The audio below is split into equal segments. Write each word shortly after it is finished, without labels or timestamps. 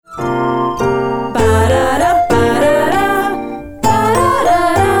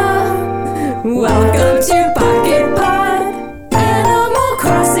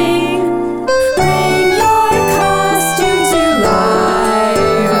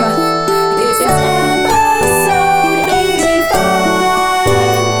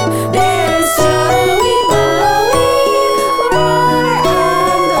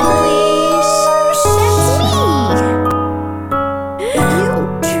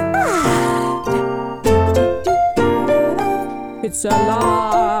It's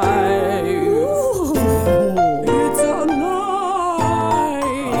alive. It's alive.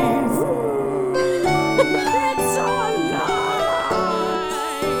 It's alive.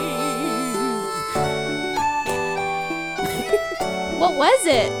 What was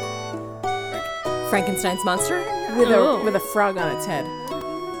it? Frankenstein's monster? With a frog on its head.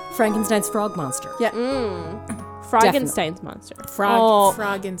 Frankenstein's frog monster. Yeah. Froggenstein's monster.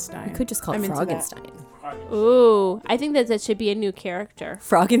 Froggenstein. You could just call it I'm into that. Froggenstein. Ooh, I think that should be a new character.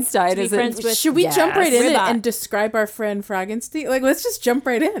 Froggenstein be is friends it? with- Should we jump right in Ribbot. and describe our friend Froggenstein? Like, let's just jump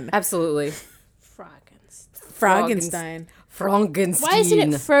right in. Absolutely. Froggenstein. Frankenstein. Why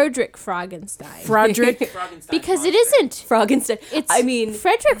isn't it Frederick Froggenstein? Frederick. Because it isn't. Froggenstein? It's I mean,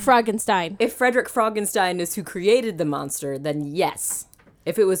 Frederick Froggenstein. if Frederick Froggenstein is who created the monster, then yes.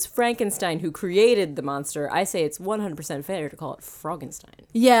 If it was Frankenstein who created the monster, I say it's 100% fair to call it Froggenstein.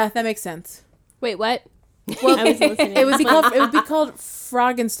 Yeah, that makes sense. Wait, what? Well, I wasn't listening. It would be called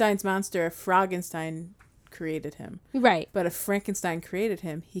Froggenstein's monster if Froggenstein created him. Right, But if Frankenstein created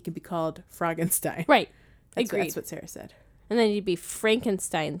him, he can be called Froggenstein. right. That's Agreed. what Sarah said. And then you'd be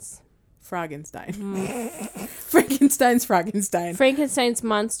Frankenstein's. Froggenstein. Frankenstein's Froggenstein. Frankenstein's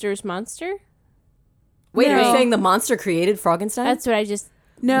monster's monster? Wait, are you No. saying the monster created Froggenstein? That's what I just...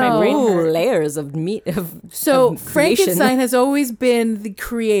 No. My brain Ooh, hurt. layers of meat. So of creation. Frankenstein has always been the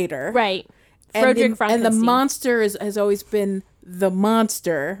creator. Right. And Frederick the, and the Frankenstein. monster has always been the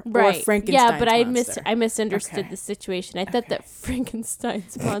monster or Right. Frankenstein's Yeah, but I monster. misunderstood Okay. the situation. I thought that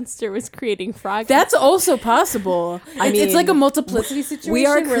Frankenstein's monster was creating Frog. That's also possible. It's like a mean, multiplicity situation we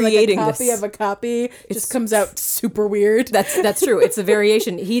are where creating like a copy this. of a copy just comes out super weird. That's true. It's a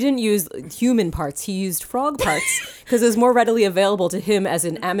variation. He didn't use human parts. He used frog parts because it was more readily available to him as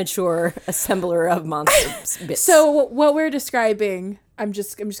an amateur assembler of monster bits. So what we're describing, I'm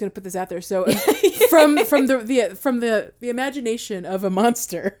just gonna put this out there. So from the imagination of a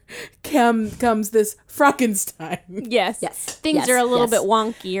monster comes this Frankenstein. Yes. Yes. Things Yes. are a little Yes. bit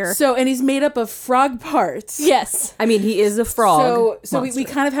wonkier. So and he's made up of frog parts. Yes. I mean, he is a frog. So we monster.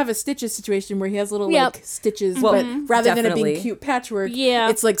 kind of have a Stitches situation where he has little Yep. like stitches, Well, but rather than it definitely. being cute patchwork, Yeah.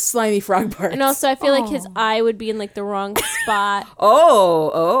 it's like slimy frog parts. And also, I feel like his eye would be in like the wrong spot.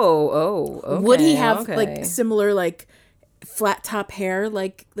 Oh. Okay, would he have okay. like similar like flat top hair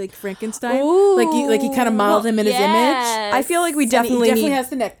like Frankenstein? Ooh. Like he kind of modeled him in his image. Yes. I feel like we And definitely he definitely need. has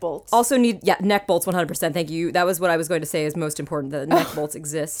the neck bolts. Also need neck bolts 100%. Thank you. That was what I was going to say is most important. The neck bolts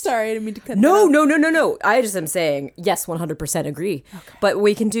exist. Sorry, I didn't mean to cut No, that out. no. I just am saying, yes, 100% agree. But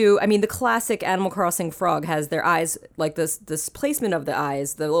we can do, I mean, the classic Animal Crossing frog has their eyes, like this placement of the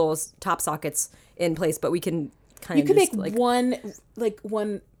eyes, the little top sockets in place, but we can kind You of could make like,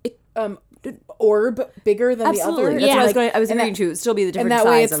 one orb bigger than absolutely. the other. That's what I was Yeah. going, I was And agreeing that- to still be the different And that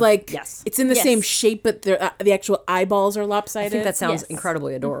size way it's of, like yes. it's in the Yes. same shape, but the actual eyeballs are lopsided. I think that sounds Yes.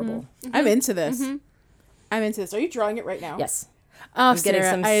 incredibly adorable. I'm into this. I'm into this. Are you drawing it right now? Yes. Oh, I'm getting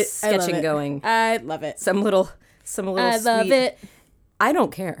Sarah, some I love sketching it. going. I love it. Some little I love sweet- it. I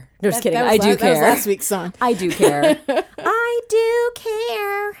don't care. No, just kidding. That was I do That was care. last week's song. I do care. I do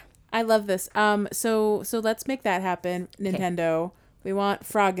care. I love this. So let's make that happen, Nintendo. We want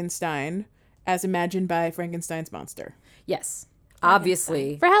Froggenstein as imagined by Frankenstein's monster. Yes.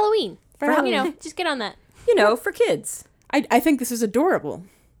 Obviously. For Halloween. Halloween. You know, just get on that. You know, for kids. I think this is adorable.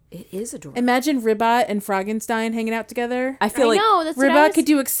 It is adorable. Imagine Ribbot and Froggenstein hanging out together. I feel I like know. That's what I Ribbot was, could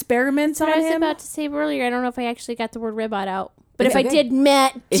do experiments what on I was him. about to say earlier. I don't know if I actually got the word ribbot out. But if Okay. I did,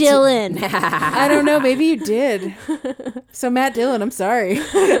 Matt It's- Dillon. I don't know. Maybe you did. So Matt Dillon, I'm sorry.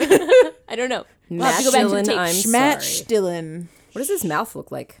 I don't know. We'll have Matt to go back to the Dillon, tape. I'm Schmatch sorry. Dillon. What does his mouth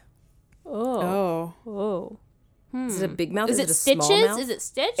look like? Oh. Oh. Oh. Is it a big mouth? Is it it a small stitches? mouth? Is it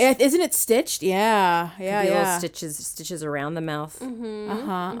stitched? Isn't it stitched? Yeah. Yeah, Could be little yeah. stitches around the mouth.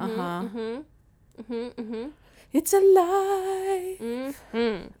 It's alive.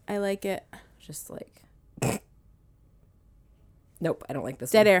 I like it. Just like. Nope, I don't like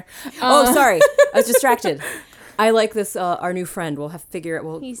this Dead one. air. Oh, sorry. I was distracted. I like this. Our new friend. We'll have to figure it.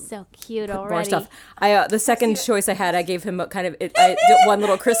 We'll He's so cute put already. more stuff. The second choice I had, I gave him a kind of. I did one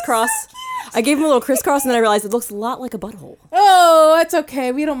little crisscross. I gave him a little crisscross, and then I realized it looks a lot like a butthole. Oh, that's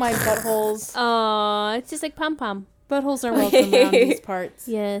okay. We don't mind buttholes. Oh, it's just like pom pom. Buttholes are welcome around these parts.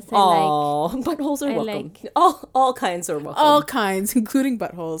 Yes, I Oh, buttholes are I welcome. like- All kinds are welcome. All kinds, including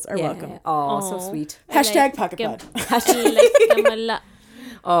buttholes, are welcome. Oh, so sweet. Hashtag pocket bud. I like them a lot.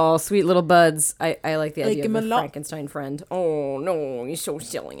 Oh, sweet little buds. I like the Like idea him of a a lot. Frankenstein friend. Oh, no, he's so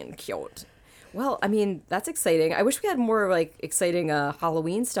silly and cute. Well, I mean, that's exciting. I wish we had more like exciting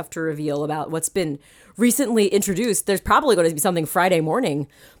Halloween stuff to reveal about what's been recently introduced. There's probably going to be something Friday morning,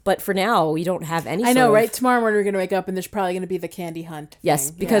 but for now, we don't have any. I know, right? Tomorrow morning we're going to wake up and there's probably going to be the candy hunt. Yes,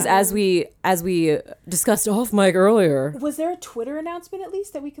 thing. because as we discussed off mic earlier, Was there a Twitter announcement at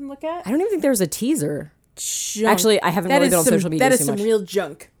least that we can look at? I don't even think there was a teaser. Junk. Actually, I haven't really been on social media That is too some much. real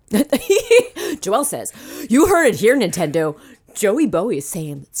junk. Joelle says, "You heard it here, Nintendo." Joey Bowie is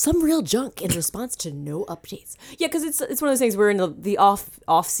saying some real junk in response to no updates. Yeah, because it's one of those things. We're in the off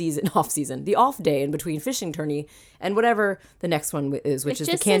season, the off day in between fishing tourney and whatever the next one is, which is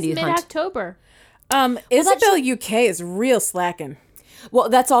the candy says hunt. mid-October. Isabel UK is real slacking. Well,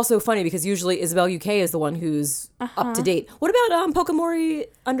 that's also funny because usually Isabel UK is the one who's up to date. What about Pokemori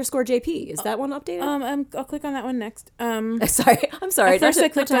 _JP? Is that one updated? I'll click on that one next. Sorry, I'm sorry. At first not I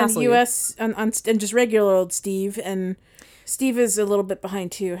to clicked on hassle you. US and just regular old Steve, and Steve is a little bit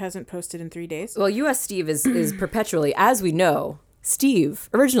behind too. Hasn't posted in 3 days. Well, US Steve is perpetually, as we know,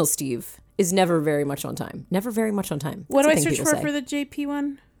 original Steve, is never very much on time. Never very much on time. What do That's I a thing search people for say. for the JP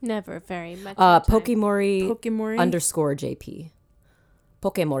one? Never very much. on time. Pokemori Pokemori? _JP.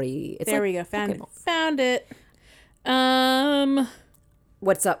 Pokemori. It's There like we go. Found Pokemon. it. Found it.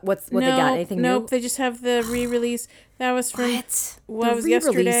 What's up? What they Nope, got? Anything nope. new? They just have the re-release. That was from What? What The was re-release?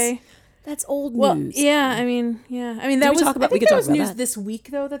 yesterday. That's old Well, news. yeah. I mean, that we was. talk about- I we think could that talk was about news that. this week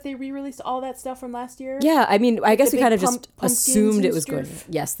though that they re-released all that stuff from last year. Yeah, I mean, I guess The we kind of big just pumpkins assumed it and was going. stuff.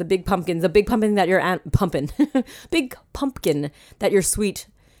 Yes, the big pumpkins, the big pumpkin that your big pumpkin that your sweet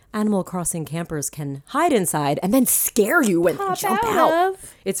Animal Crossing campers can hide inside and then scare you when they Pop jump out out.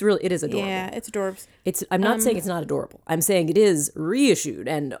 of. It is adorable. Yeah, it's adorbs. I'm not saying it's not adorable. I'm saying it is reissued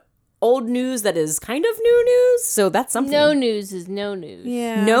and old news that is kind of new news. So that's something. No news is no news.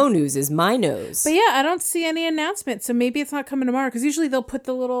 Yeah. No news is my nose. But yeah, I don't see any announcement, so maybe it's not coming tomorrow. Because usually they'll put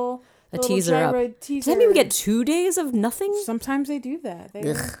the little teaser up. gyroid Does teaser. that mean we get 2 days of nothing? Sometimes they do that.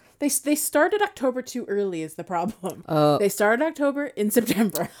 They started October too early is the problem. Oh. They started October in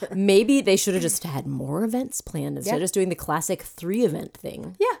September. Maybe they should have just had more events planned instead Yeah. of just doing the classic 3 event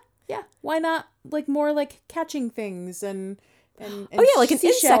thing. yeah. Why not more like catching things and Oh, yeah, like an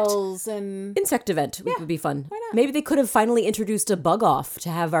seashells and Insect event would be fun. why not? Maybe they could have finally introduced a bug off to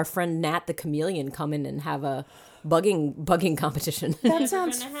have our friend Nat the chameleon come in and have a bugging competition. that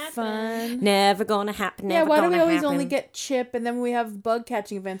sounds gonna happen. fun. Never gonna happen. Yeah, Never why do gonna we always happen. only get Chip and then when we have bug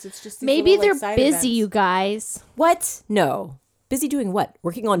catching events? It's just these Maybe little, they're like, side busy, events. you guys. What? No. Busy doing what?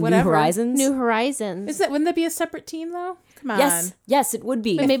 Working on Whatever. New Horizons? New Horizons. Wouldn't that be a separate team though? Come on. Yes, it would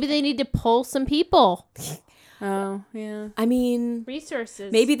be. But maybe they need to pull some people. Oh yeah. I mean,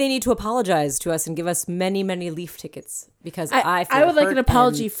 Resources. maybe they need to apologize to us and give us many, many Leaf tickets because I feel I would like hurt an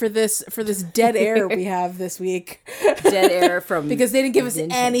apology and for this dead air we have this week dead air from because they didn't give us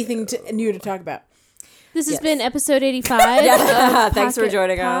Nintendo. anything new to talk about. This has Yes. been episode 85. Yeah, of thanks for Pocket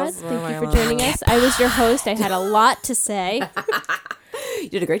joining Pod. us. Thank you for joining us. I was your host. I had a lot to say. You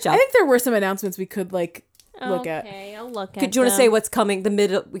did a great job. I think there were some announcements we could look at. Okay, I'll look at Do you want to say them. what's coming?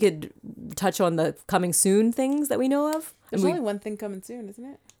 We could touch on the coming soon things that we know of. There's And we- only one thing coming soon, isn't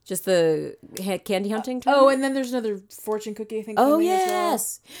it? just the candy hunting. Oh, tournament? and then there's another fortune cookie thing. Oh coming yes,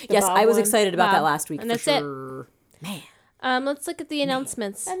 as well. The yes. Bob I was one. excited about Bob. that last week. And for that's it. sure. Man, Let's look at the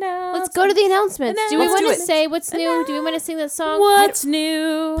announcements. Announcements. Let's go to the announcements. Do we Let's want do to it. say what's new? Do we want to sing that song? What's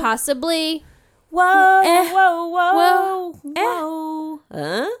new? Possibly. whoa, Eh. whoa, whoa, Whoa. whoa.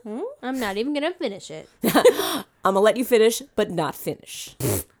 Huh? I'm not even going to finish it. I'm gonna let you finish, but not finish.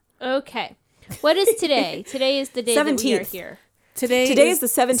 Okay. What is today? Today is the day that we are 17th. here. Today is the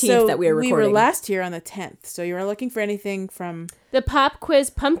 17th that we are We were recording. last year on the 10th, so you were looking for anything from. The Pop Quiz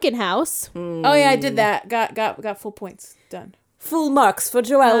Pumpkin House. Oh yeah, I did that. Got full points. Done. Full marks for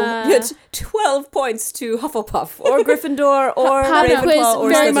Joelle. 12 points to Hufflepuff or Gryffindor or Pop Ravenclaw Quiz or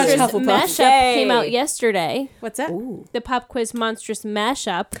very much Monstrous Hufflepuff. Mashup Yay. came out yesterday. What's that? Ooh. The Pop Quiz Monstrous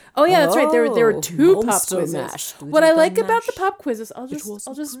Mashup. Oh yeah, that's right. There were Oh, two pop Monster quizzes. Mash. What I like about the Mash. pop quizzes, I'll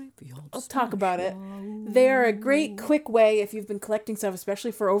talk about it. They are a great quick way if you've been collecting stuff,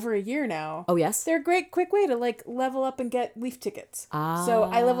 especially for over a year now. Oh yes. They're a great quick way to level up and get Leaf tickets. So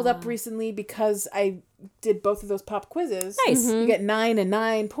I leveled up recently because I did both of those pop quizzes. Nice. You get 9 and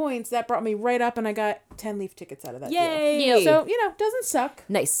 9 points. That brought me right up, and I got 10 Leaf tickets out of that. Yay. Deal. So doesn't suck.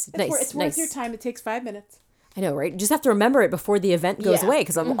 Nice. It's, nice. it's nice. worth your time. It takes 5 minutes. I know, right? You just have to remember it before the event goes Yeah. away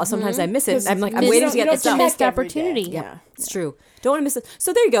because sometimes I miss it. I'm like, I'm Miss- waiting you to get don't this done. check missed every day. opportunity. Yeah. It's true. Don't want to miss it.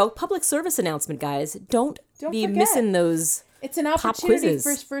 So there you go. Public service announcement, guys. Don't be forget. missing those It's an Pop opportunity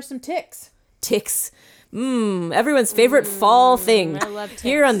quizzes. for some ticks. ticks. Everyone's favorite fall thing. I love ticks.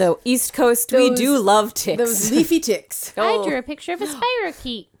 Here on the East Coast, we Those- do love ticks. Those leafy ticks. I drew a picture of a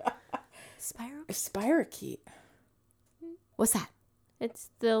spirochete. Spirochete. What's that? It's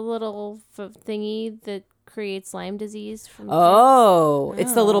the little thingy that creates Lyme disease from Oh,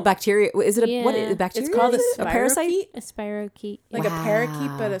 it's the little bacteria. Is it a what? Yeah. A bacteria? It's called Is a it parasite. spirochete. a spirochete. Like a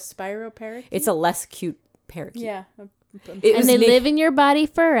parakeet, but a spiroparakeet. It's a less cute parakeet. Yeah. It And was they named- live in your body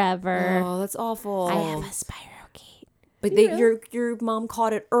forever. Oh, that's awful. I have a spirochete. But your mom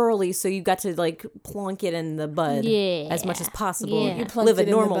caught it early, so you got to like plonk it in the bud Yeah. as much as possible. Yeah. You plunked Live a it in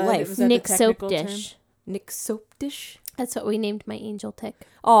the normal bud. life. Was that the Nick soap technical term? dish. Nick soap dish. That's what we named my angel tick.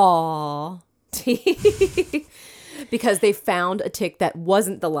 Aw. Because they found a tick that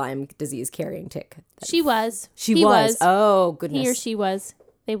wasn't the Lyme disease carrying tick. She was. She He was. Oh, goodness. He or she was.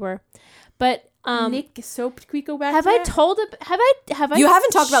 They were. But Nick soap. Can we go back? have to I that? told have I You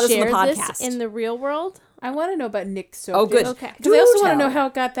haven't talked about this on the shared podcast. in the real world? I want to know about Nick soap. Oh, good. Okay. Because I also want to tell. know how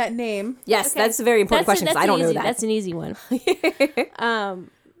it got that name. Yes, Okay. that's a very important question because I don't know easy, that. That's an easy one.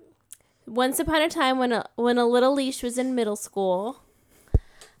 Once upon a time, when a little leash was in middle school,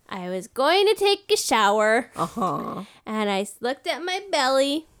 I was going to take a shower, and I looked at my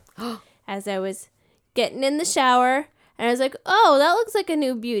belly as I was getting in the shower, and I was like, "Oh, that looks like a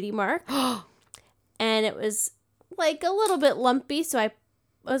new beauty mark," and it was like a little bit lumpy, so I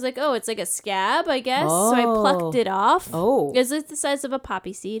was like, "Oh, it's like a scab, I guess." So I plucked it off. Oh. It was like the size of a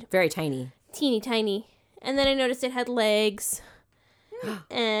poppy seed. Very tiny. Teeny tiny. And then I noticed it had legs.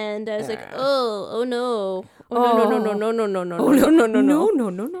 And I was like, oh no. Oh no. No,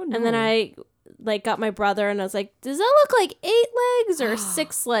 no, no. And then I like got my brother and I was like, does that look like 8 legs or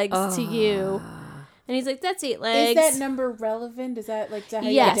 6 legs to you? And he's like, that's 8 legs. Is that number relevant? Is that like how you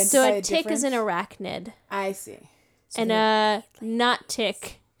Yes, so identify a tick is an difference? arachnid. I see. And a not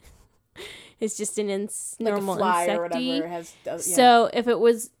tick is just an normal like a fly insecty. or whatever has. Yeah. So if it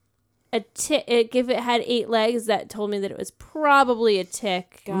was a tick, if it had 8 legs, that told me that it was probably a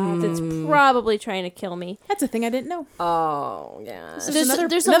tick that's probably trying to kill me. That's a thing I didn't know. Oh, yeah. There's another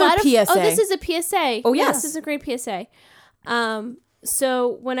a lot of PSA. Oh, this is a PSA. Oh, yes. This is a great PSA. So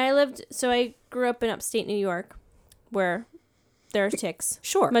when I grew up in upstate New York, where there are ticks.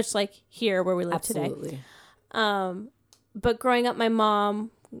 Sure. Much like here where we live today. Absolutely. But growing up, my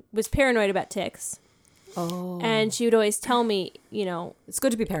mom was paranoid about ticks. Oh. And she would always tell me, It's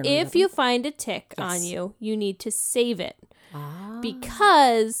good to be paranoid. if you find a tick on you, you need to save it.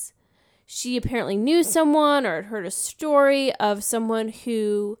 Because she apparently knew someone or had heard a story of someone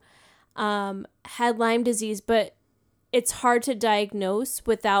who had Lyme disease, but it's hard to diagnose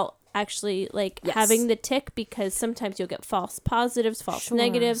without actually having the tick, because sometimes you'll get false positives, false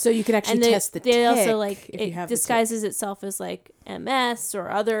negatives. So you can actually and test the they tick also if you it have the tick. disguises itself as like MS or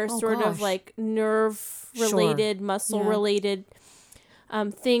other sort of gosh. like nerve related, muscle related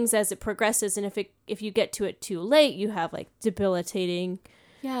things as it progresses. And if you get to it too late, you have like debilitating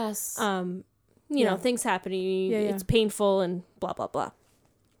Yes. things happening. Yeah. It's painful and blah blah blah.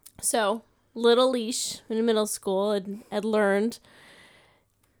 So little leash in middle school had learned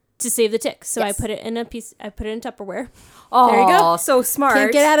to save the tick. So I put it in Tupperware. Oh, there you go. So smart.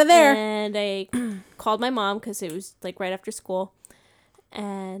 Can't get out of there. And I called my mom because it was like right after school,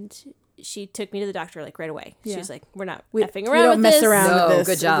 and she took me to the doctor like right away. Yeah. She was like, "We're not We effing we around don't with mess this." around No, with this.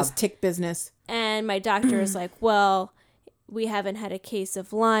 good job. This tick business. And my doctor is like, "Well, we haven't had a case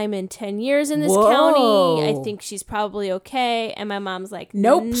of Lyme in 10 years in this Whoa. county. I think she's probably okay." And my mom's like,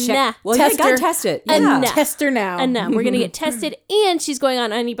 Nope. Nah. Well, Test you gotta her. test it. And Yeah. no. Test her now. And we're going to get tested, and she's going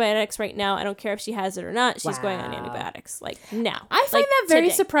on antibiotics right now. I don't care if she has it or not. She's going on antibiotics. Like, now. I find that very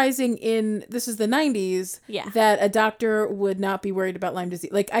today. surprising this is the 90s, Yeah. that a doctor would not be worried about Lyme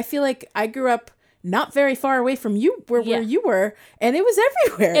disease. Like, I feel like I grew up not very far away from you, where you were, and it was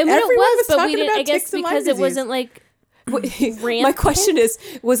everywhere. And Everyone it was, but we talking didn't, about I guess ticks and Lyme because it disease. wasn't like My rampant. question is,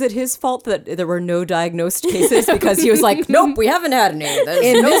 was it his fault that there were no diagnosed cases? Because he was like, nope, we haven't had any. There's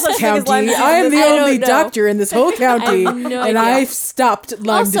In no this such thing as Lyme county, disease. I am the I don't only know. doctor in this whole county, have no and idea. I've stopped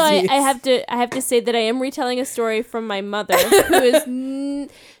Lyme Also, disease. I have to say that I am retelling a story from my mother, who is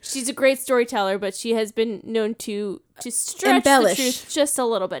she's a great storyteller, but she has been known to stretch Embellish. the truth just a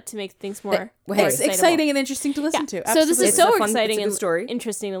little bit to make things more. Well, more hey, It's excitable. exciting and interesting to listen to. So this Absolutely. is so It's a fun- exciting it's a good and story.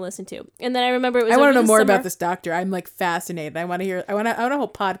 interesting to listen to. And then I remember it was. I want to over know the more summer. about this doctor. I'm like fascinated. I want to hear. I want a whole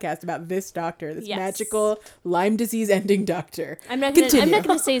podcast about this doctor, this Yes. magical Lyme disease ending doctor. I'm not Continue.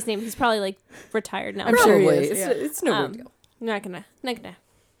 gonna say his name. He's probably like retired now. I'm sure he Probably. is, yeah. It's no big deal. I'm not gonna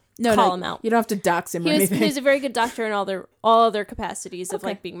No, call him out. You don't have to dox him or He anything. was a very good doctor in all other capacities of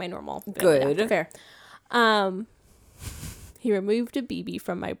like being my normal family Good. doctor. Fair. He removed a BB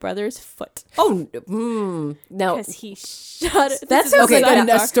from my brother's foot Oh, no. because he shot it. That This is sounds like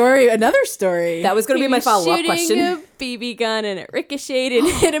sidebar. a story. Another story. That was going to He be my was follow-up shooting question. a BB gun and it ricocheted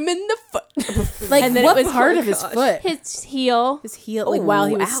and hit him in the foot. like and then what it was part of his foot? His heel. His heel, like while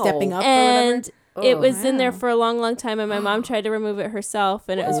he was ow. stepping up or And whatever. it was in there for a long, long time, and my mom tried to remove it herself,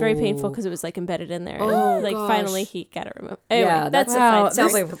 and it was very painful because it was like embedded in there. And, like gosh. finally, he got it removed. Anyway, Yeah, that's Wow, a fine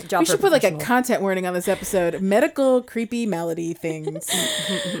sounds story. like a job We for should put like a professional. content warning on this episode: medical creepy malady things.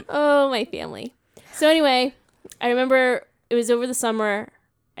 Oh, my family. So anyway, I remember it was over the summer,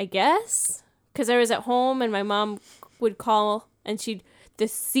 I guess, because I was at home, and my mom would call, and the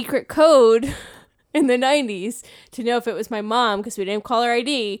secret code in the 90s to know if it was my mom, because we didn't call her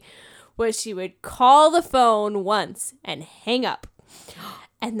ID, was she would call the phone once and hang up.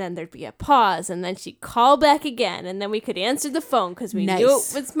 And then there'd be a pause, and then she'd call back again, and then we could answer the phone because we knew it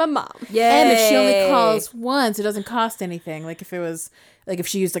Nice. was my mom. And if she only Yay. calls once, it doesn't cost anything. Like if it was like if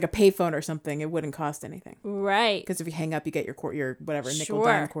she used like a payphone or something, it wouldn't cost anything. Right. Because if you hang up, you get your whatever nickel Sure.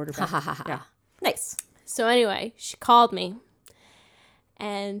 dime quarter back. Yeah. Nice. So anyway, she called me,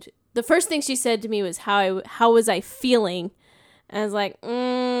 and the first thing she said to me was how was I feeling? And I was like,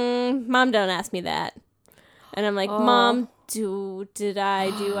 Mom, don't ask me that. And I'm like, Mom, do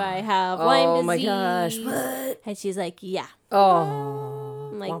I have Lyme disease? Oh my gosh. What? And she's like, yeah. Oh.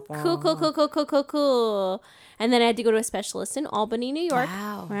 I'm like, cool. And then I had to go to a specialist in Albany, New York.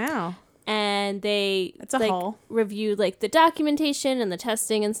 Wow. Wow. And they That's a haul. reviewed like the documentation and the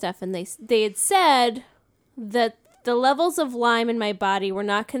testing and stuff, and they had said that the levels of Lyme in my body were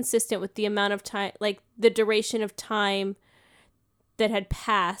not consistent with the amount of time, like the duration of time that had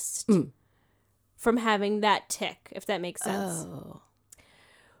passed from having that tick, if that makes sense. Oh.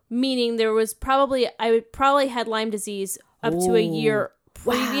 Meaning I would probably had Lyme disease up to a year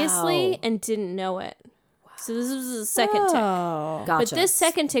previously Wow. and didn't know it. So this was the second tick. Oh. Gotcha. But this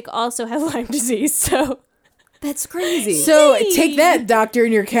second tick also had Lyme disease, so That's crazy. So take that, doctor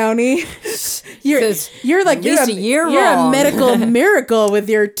in your county. You're like at least a year you're a wrong. medical miracle with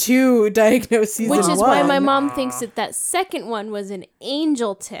your 2 diagnoses. which in is why one. my mom thinks that second one was an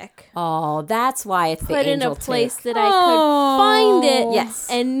angel tick. Oh, that's why it's the Put in angel a place tick. that I could find it Yes.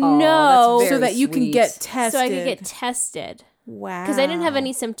 and Oh, know that's so very that you can sweet. get tested. so I could get tested. wow. Because I didn't have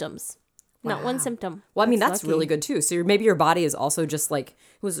any symptoms. Not one symptom. Well, I mean, That's that's really lucky. good too. So maybe your body is also just like,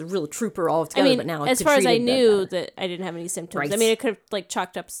 it was a real trooper all I together, mean, but now as it far as I treated that knew better. that I didn't have any symptoms. Right. I mean, it could have like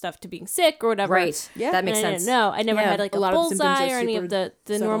chalked up stuff to being sick or whatever. Right. Yeah. That makes And I sense. didn't know. I never Yeah, had like a a lot of the symptoms bullseye are or any of super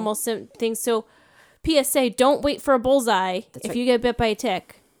the subtle. normal things. So, PSA: don't wait for a bullseye. If right. you get bit by a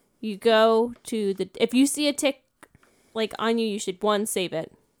tick, you go to the. If you see a tick like on you, you should 1, save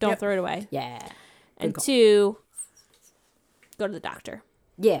it. Don't Yep. throw it away. Yeah. And call. 2, go to the doctor.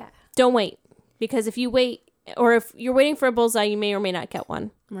 Yeah. Don't wait, because if you wait, or if you're waiting for a bullseye, you may or may not get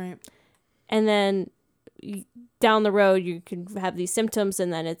one. Right. And then down the road, you can have these symptoms,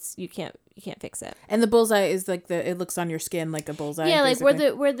 and then you can't fix it. And the bullseye is like it looks on your skin like a bullseye. Yeah, like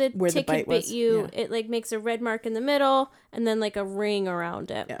basically. where the Where the tick bite had bit was, you, yeah. it like makes a red mark in the middle, and then like a ring around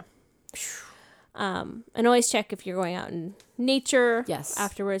it. Yeah. And always check if you're going out in nature. Yes.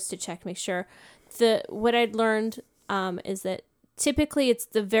 Afterwards to check, make sure. What I'd learned is that typically it's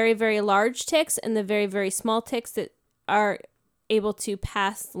the very, very large ticks and the very, very small ticks that are able to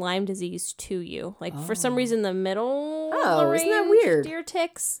pass Lyme disease to you. Like for some reason, the middle Oh, isn't that range weird? deer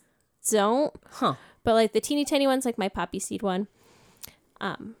ticks don't. Huh. But like the teeny tiny ones, like my poppy seed one,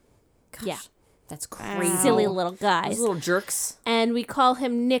 yeah, That's crazy. silly little guys. Those little jerks. And we call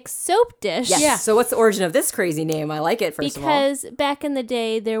him Nick Soap Dish. Yes. Yeah. So what's the origin of this crazy name? I like it, first of all. Because back in the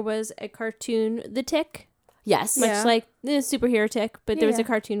day, there was a cartoon, The Tick, Yes. much Yeah. like the superhero Tick, but there was a Yeah.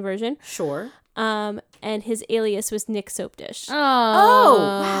 cartoon version. Sure. And his alias was Nick Soap Dish. Oh,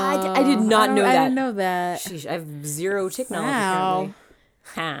 wow. I did not know I that. didn't know that. Sheesh, I have zero tick knowledge, Wow. apparently.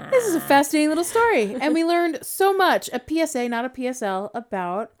 Ha. This is a fascinating little story, and we learned so much. A PSA, not a PSL,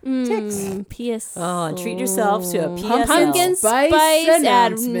 about ticks. P.S. Oh, and treat yourself to a PSL. Pumpkin Spice Spice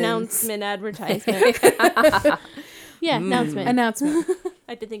announcements. advertisement. Yeah, announcement. Announcement.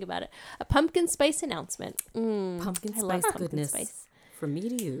 I had to think about it. A pumpkin spice announcement. Pumpkin I love spice pumpkin goodness. spice. From me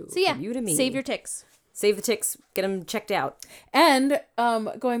to you. So yeah, From you to me. save your ticks. Save the ticks. Get them checked out. And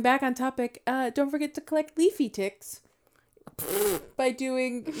going back on topic, don't forget to collect leafy ticks by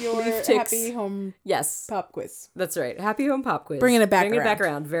doing your Leaf ticks. happy home Yes. pop quiz. That's right. Happy Home Pop Quiz. Bringing it back Bringing it back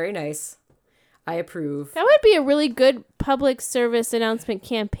around. around. Very nice. I approve. That would be a really good public service announcement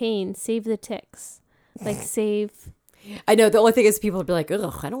campaign. Save the ticks. Like save I know. The only thing is people will be like,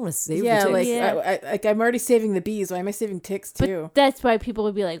 ugh, I don't want to save Yeah, the ticks. like Yeah. I'm already saving the bees. Why am I saving ticks too? That's why people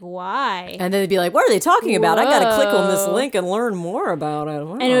would be like, why? And then they'd be like, what are they talking about? I got to click on this Whoa. link and learn more about it.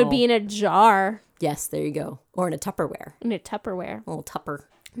 Wow. And it would be in a jar, Yes, there you go. Or in a Tupperware. in a Tupperware, A little tupper.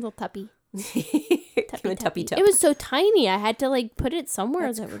 little tuppy. Give a tuppy tup. It was so tiny. I had to like put it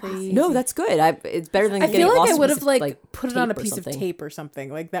somewhere that would be. No, that's good. It's better than I getting feel like lost I in would piece have of, like put it on a tape or piece of something. tape or something.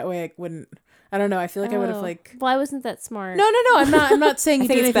 Like that way I wouldn't. I don't know. I feel like I would have Oh. like. Well, I wasn't that smart. No. I'm not saying you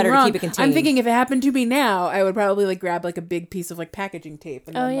think did it's anything better to wrong. keep it I'm contained. thinking if it happened to me now, I would probably like grab like a big piece of like packaging tape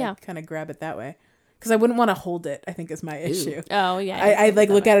and Oh, then yeah. like kind of grab it that way. Because I wouldn't want to hold it. I think is my issue. Oh yeah. I like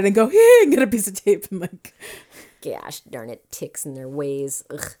look at it and go, hey, get a piece of tape and like. Gosh darn it, ticks and their ways.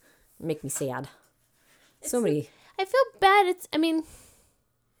 Ugh, make me sad. So many. I feel bad. I mean.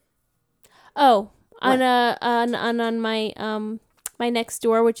 Oh, on my my next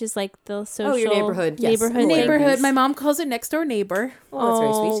door, which is like the social your neighborhood, yes. neighborhood Cool. thing. Neighborhood. My mom calls it next door neighbor. Oh, that's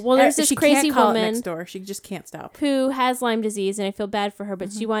very sweet. Well, there's this she crazy can't call it woman next door. She just can't stop. who has Lyme disease, and I feel bad for her, but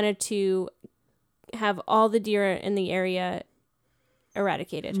Mm-hmm. she wanted to have all the deer in the area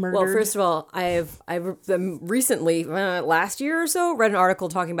eradicated. Murdered. Well, first of all, I've recently, last year or so, read an article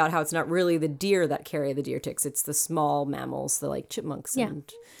talking about how it's not really the deer that carry the deer ticks. It's the small mammals, the like chipmunks Yeah. and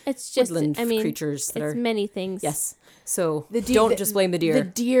It's just, woodland I mean, creatures that it's are. many things. Yes. So deer- don't just blame the deer. The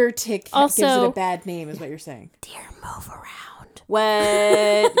deer tick gives it Also- a bad name, is what you're saying. Deer move around.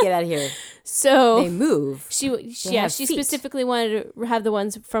 What? Get out of here. So They move. she have she feet. specifically wanted to have the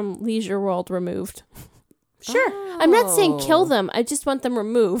ones from Leisure World removed. Sure. I'm not saying Oh. kill them. I just want them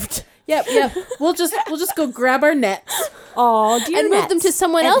removed Yep. We'll just go grab our nets Oh, deer and move them to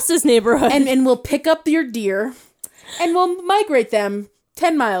someone else's neighborhood. and we'll pick up your deer and we'll migrate them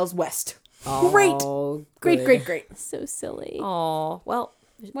 10 miles west. Great. Oh, Great, great, great. So silly. Oh, well,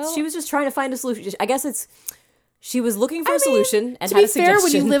 Well- she was just trying to find a solution. I guess she was looking for a solution and To had be a fair, suggestion,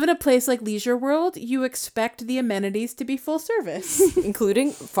 when you live in a place like Leisure World, you expect the amenities to be full service.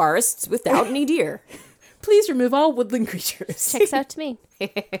 including forests without any deer. Please remove all woodland creatures. Checks out to me.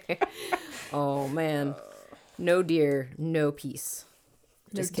 Oh man, no deer, no peace.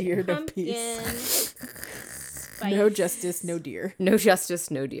 No deer, no peace. No justice, no deer. No justice,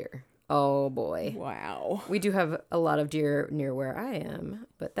 no deer. Oh boy. Wow. We do have a lot of deer near where I am,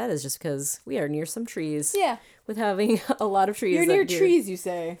 but that is just because we are near some trees. Yeah. With having a lot of trees. You're that near deer- trees, you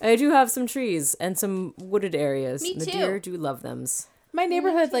say. I do have some trees and some wooded areas. Me The too. deer do love thems. My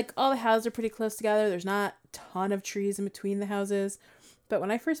neighborhood, like all the houses are pretty close together. There's not a ton of trees in between the houses. But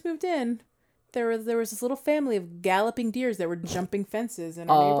when I first moved in, there was this little family of galloping deers that were jumping fences in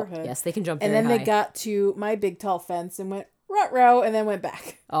our neighborhood. Yes, they can jump And very then high. they got to my big tall fence and went ruh-roh and then went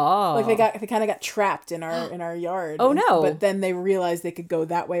back. Oh. Like they kind of got trapped in our yard. Oh, no. But then they realized they could go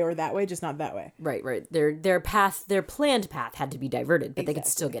that way or that way, just not that way. Right. Their planned path had to be diverted, but they could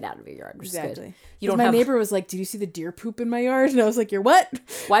still get out of your yard, which is Exactly. good. You don't my have. neighbor was like, "Did you see the deer poop in my yard?" And I was like, "You're what?"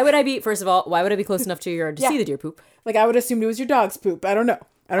 Why would I be? First of all, why would I be close enough to your yard to Yeah. see the deer poop? Like I would assume it was your dog's poop. I don't know.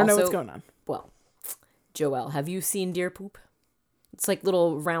 I don't know what's Also- going on. Well, Joelle, have you seen deer poop? It's like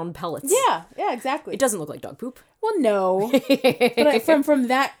little round pellets. Yeah, exactly. It doesn't look like dog poop. Well, no, but from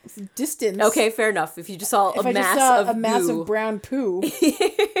that distance. Okay, fair enough. If you just saw If a I just mass saw of a mass goo, of brown poo,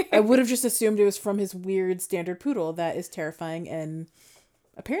 I would have just assumed it was from his weird standard poodle that is terrifying and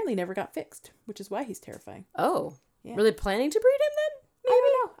apparently never got fixed, which is why he's terrifying. oh, Yeah. were they planning to breed him then?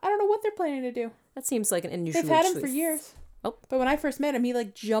 I don't know what they're planning to do. That seems like an unusual They've had him choice. for years. Oh. But when I first met him, he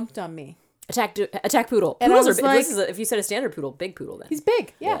like jumped on me. Attack poodle. And I Poodles was are. like- This is if you said a standard poodle, big poodle then. He's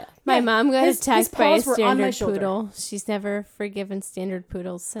big. Yeah. Yeah. My mom got His attacked by a paws were on my standard shoulder. poodle. She's never forgiven standard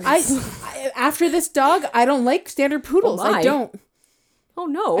poodles since. I after this dog, I don't like standard poodles. Oh my. I don't. Oh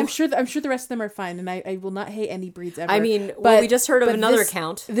no. I'm sure the rest of them are fine, and I will not hate any breeds ever. I mean, well, we just heard of but another this,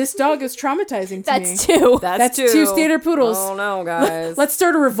 account. This dog is traumatizing to me. That's two. That's two standard poodles. Oh no, guys. Let's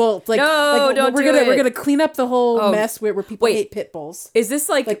start a revolt. Like, No, like don't we're do gonna it. we're gonna clean up the whole mess where people wait. hate pit bulls. Is this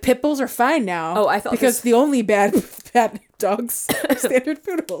like Like pit bulls are fine now. Oh, I thought because this- the only bad dogs are standard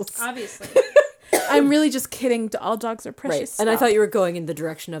poodles. Obviously. I'm really just kidding. All dogs are precious. right? And I Stop. thought you were going in the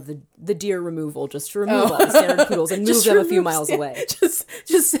direction of the deer removal, just to remove all the standard poodles and move Just them a few remove miles sta- away.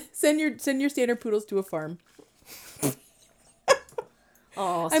 Just send your standard poodles to a farm.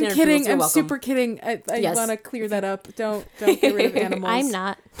 Oh, I'm kidding. I'm super kidding. I Yes. want to clear that up. Don't get rid of animals. I'm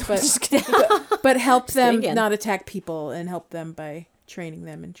not. But help them again. not attack people and help them by training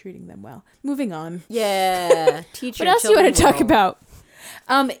them and treating them well. Moving on. Yeah. Teach What your else do you want to children talk well.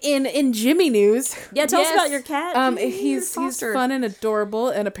 In about? Jimmy news, Yeah, tell us Yes. about your cat. he's fun and adorable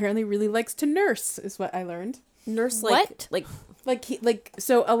and apparently really likes to nurse is what I learned. Nurse What? like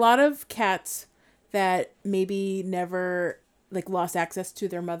So a lot of cats that maybe never like lost access to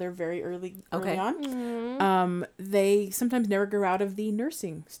their mother very early on. They sometimes never grow out of the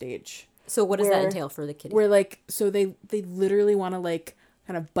nursing stage. So what does that entail for the kitty? Where like, so they literally want to like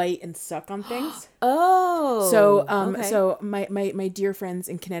kind of bite and suck on things. Oh. So okay. so my dear friends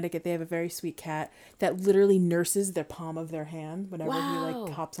in Connecticut, they have a very sweet cat that literally nurses the palm of their hand whenever he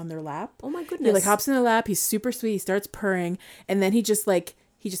like hops on their lap. Oh my goodness. He like hops in their lap, he's super sweet, he starts purring, and then he just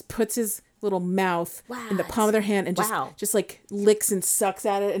puts his little mouth in the palm of their hand and just like licks and sucks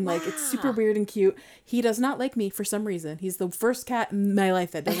at it, and like it's super weird and cute. He does not like me for some reason. He's the first cat in my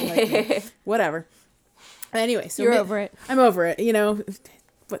life that doesn't like me. Whatever. Anyway, so You're over it. I'm over it. You know,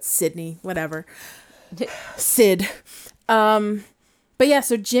 what, Sydney, whatever. Sid. But yeah,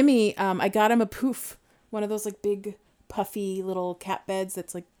 so Jimmy, I got him a poof, one of those like big puffy little cat beds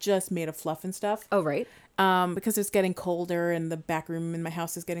that's like just made of fluff and stuff. Oh, right. Because it's getting colder and the back room in my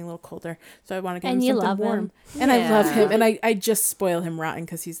house is getting a little colder. So I want to get And him you something love warm. him. And I love him. And I just spoil him rotten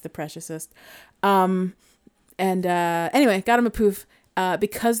because he's the preciousest. Anyway, got him a poof.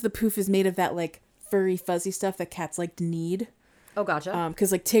 Because the poof is made of that like furry fuzzy stuff that cats like to knead. Oh, gotcha.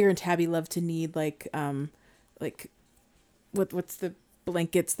 Because like Tigger and Tabby love to knead like what's the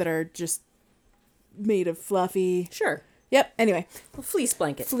blankets that are just made of fluffy. Sure. Yep. Anyway, Fleece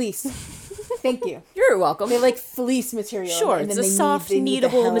blanket. fleece. Thank you. You're welcome. They like fleece material. Sure, and it's then a they soft, they knead the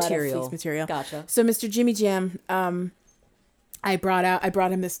kneadable hell out of material. fleece material. Gotcha. So Mr. Jimmy Jam, I brought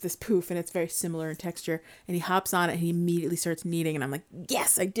him this poof, and it's very similar in texture. And he hops on it, and he immediately starts kneading, and I'm like,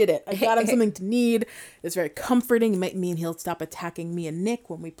 yes, I did it. I got him something to knead. It's very comforting. It might mean he'll stop attacking me and Nick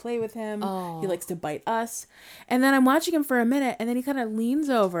when we play with him. He likes to bite us. And then I'm watching him for a minute, and then he kind of leans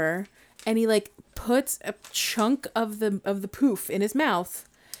over, and he like puts a chunk of the poof in his mouth,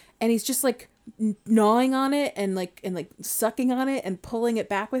 and he's just like gnawing on it and like sucking on it and pulling it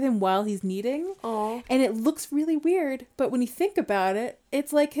back with him while he's kneading. Aww. And it looks really weird, but when you think about it,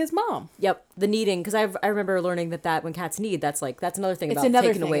 it's like his mom. Yep, the kneading, because I remember learning that when cats knead, that's another thing It's about another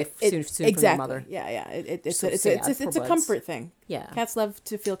taking thing. away soon Exactly. from your mother. Yeah. It's So it's sad, a poor comfort thing. Yeah. Cats love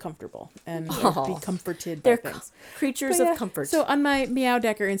to feel comfortable and be comforted They're by things. creatures But of comfort. So on my Meow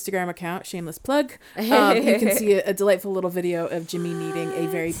Decker Instagram account, shameless plug, you can see a delightful little video of Jimmy kneading a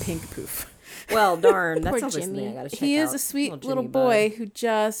very pink poof. Well, darn, that Poor sounds like something I Jimmy. gotta check He is out. a sweet little Jimmy boy bud. who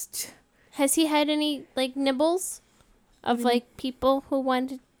just... Has he had any like nibbles of like people who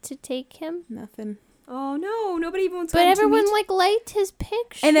wanted to take him? Nothing. Oh no, nobody even wants. But everyone like liked his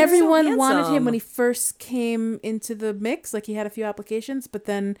picture. And everyone wanted him handsome. when he first came into the mix. Like, he had a few applications, but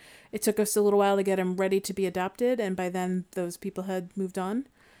then it took us a little while to get him ready to be adopted. And by then, those people had moved on.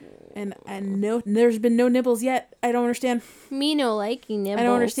 And no, there's been no nibbles yet. I don't understand. Me no liking nibbles. I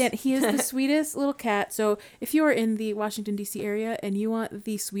don't understand. He is the sweetest little cat. So if you are in the Washington, D.C. area and you want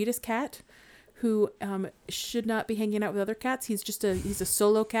the sweetest cat who should not be hanging out with other cats, he's a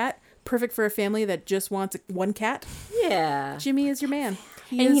solo cat. Perfect for a family that just wants one cat. Yeah. Jimmy is your man.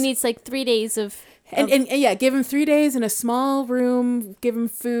 He needs like 3 days of And yeah, give him 3 days in a small room, give him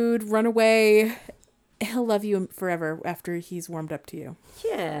food, run away. He'll love you forever after he's warmed up to you.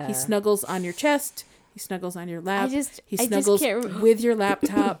 Yeah. He snuggles on your chest. He snuggles on your lap. I just snuggles can't with your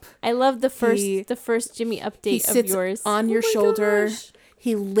laptop. I love the He- first Jimmy He update of sits yours. on your shoulder.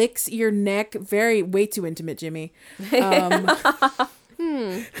 He licks your neck. Way too intimate, Jimmy. I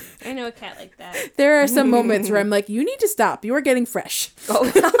know a cat like that. There are some moments where I'm like, you need to stop. You are getting fresh.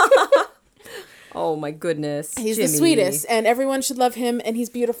 Oh my goodness. He's Jimmy. the sweetest, and everyone should love him, and he's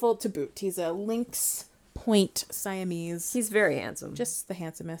beautiful to boot. He's a lynx point Siamese. He's very handsome. Just the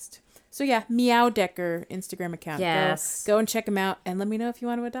handsomest. So yeah, Meow Decker Instagram account. Yes. Go and check him out, and let me know if you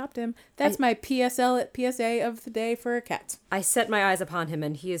want to adopt him. That's my PSA of the day for a cat. I set my eyes upon him,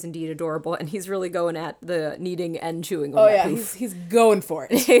 and he is indeed adorable, and he's really going at the kneading and chewing. Oh yeah, he's going for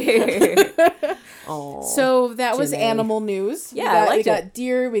it. Oh. So that was Jimmy. animal news. Yeah, I liked we got it.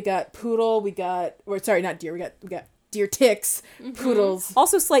 deer, we got poodle, not deer, we got deer ticks, poodles,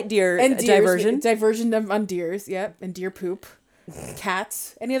 Also, slight deer and deers. diversion. Diversion on deers, yep, and deer poop.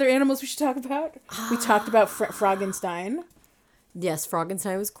 Cats. Any other animals we should talk about? We talked about Froggenstein. Yes,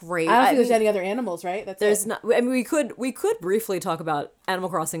 Froggenstein was great. I don't think there's any other animals, right? There's not. I mean, we could briefly talk about Animal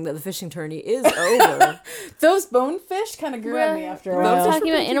Crossing. That the fishing tourney is over. Those bonefish kind of grew on me after a We're while. talking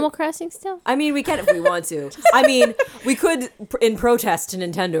about Animal Crossing still? I mean, we can if we want to. I mean, we could in protest to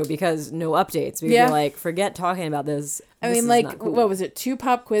Nintendo because no updates. We'd Yeah. be like, forget talking about this. I This mean, is like, not cool. what was it? 2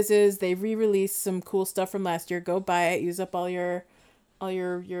 pop quizzes. They re-released some cool stuff from last year. Go buy it. Use up all your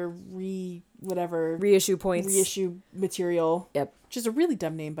Reissue points. reissue material. Yep. Which is a really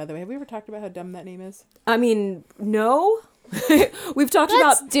dumb name, by the way. Have we ever talked about how dumb that name is? I mean, no. We've talked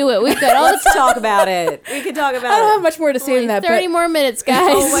Let's about. do it. We've got all the Let's talk about it. We can talk about I don't it. have much more to say than that. 30 But more minutes, guys.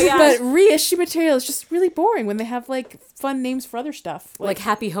 Oh my gosh. but reissue material is just really boring when they have like fun names for other stuff. Like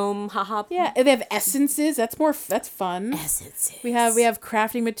Happy Home, haha. yeah, and they have essences. That's fun. Essences. We have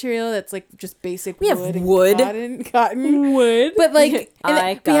crafting material that's like just basic We have wood. and wood. cotton. Wood. But like I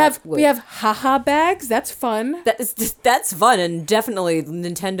we have got wood. we have haha bags. That's fun. That's fun, and definitely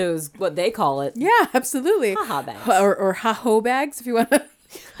Nintendo's what they call it. Yeah, absolutely. Haha bags. Or ha-ho bags if you want to.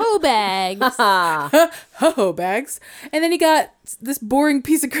 Hoe bags. Ho-ho bags. And then you got this boring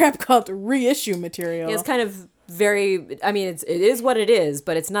piece of crap called reissue material. It's kind of very. I mean, it is what it is,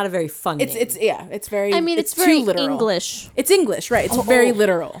 but it's not a very fun. name. It's very. I mean, it's too very literal. English. It's English, right? It's very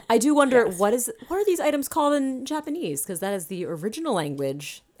literal. I do wonder what are these items called in Japanese, because that is the original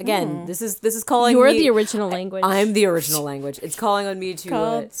language. Again, this is calling. You're me, the original language. I'm the original language. It's calling on me to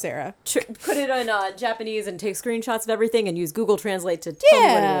Called Sarah. put it on Japanese and take screenshots of everything and use Google Translate to tell me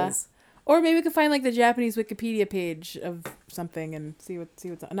what it is. Or maybe we could find like the Japanese Wikipedia page of something and see what's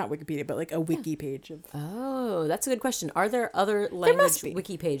not Wikipedia, but like a wiki page of. Oh, that's a good question. Are there other language must be.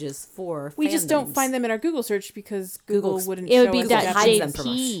 wiki pages for? We just don't fandoms? find them in our Google search because Google Google's- wouldn't it show would be us dot the hides Japanese. them from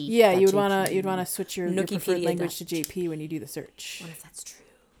us. JP. Yeah, Dot you'd JP. wanna switch your preferred Nookiepedia language to dot- JP when you do the search. What if that's true?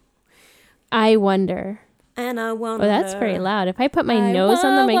 I wonder. And I wonder. Oh, that's very loud. If I put my nose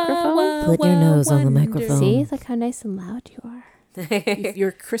on the microphone. Put your nose on the microphone. See? Look how nice and loud you are.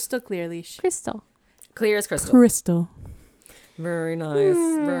 You're crystal clear, Leash. Crystal. Clear as crystal. Crystal. Very nice.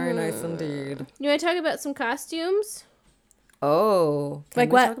 Very nice indeed. You want to talk about some costumes? Oh. Can Like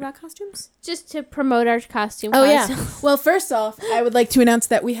we what? talk about costumes? Just to promote our costume. Oh yeah. costume. Well, first off, I would like to announce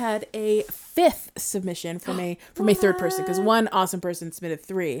that we had a 5th submission from a third person because one awesome person submitted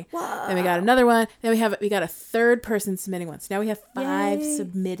 3. Then we got another one. Then we got a third person submitting one. So now we have 5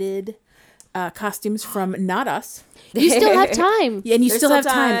 submitted costumes from not us. You still have time. Yeah, and you There's still have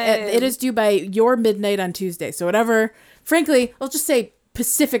still time. time. It is due by your midnight on Tuesday. So whatever. Frankly, I'll just say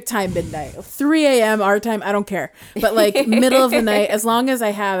Pacific time midnight, 3 a.m. our time. I don't care, but like middle of the night, as long as I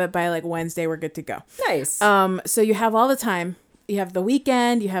have it by like Wednesday, we're good to go. Nice. So you have all the time. You have the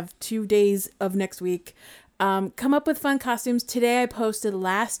weekend. You have 2 days of next week. Come up with fun costumes. Today I posted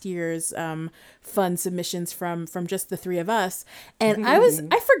last year's fun submissions from just the 3 of us, and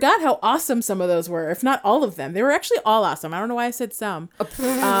I forgot how awesome some of those were. If not all of them, they were actually all awesome. I don't know why I said some.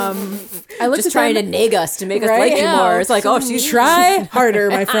 I looked Just trying to nag us to make us like you Yeah. more. It's like, oh, she's try harder,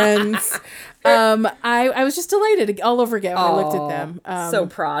 my friends. I was just delighted all over again when I looked at them. so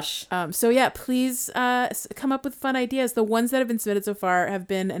prosh. So yeah, please come up with fun ideas. The ones that have been submitted so far have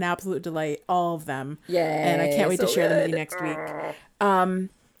been an absolute delight, all of them. Yay, And I can't wait to so share them with you good. next week.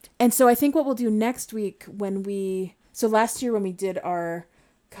 And so I think what we'll do next week so last year when we did our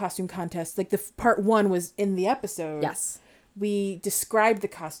costume contest, like the part 1 was in the episode. Yes. We described the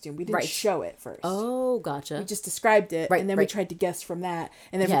costume. We didn't Right. show it first. Oh, gotcha. We just described it, Right, and then we right. tried to guess from that.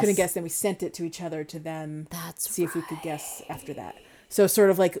 And then if Yes. we couldn't guess, then we sent it to each other to then That's see if we could guess after that. So sort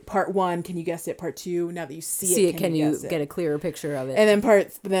of like part 1, can you guess it? Part 2, now that you see it, can you guess it? get a clearer picture of it? And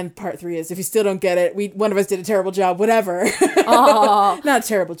then part 3 is if you still don't get it, one of us did a terrible job, whatever. Not a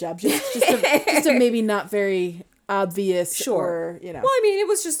terrible job, just a maybe not very obvious. Sure. Or, you know. Well, I mean, it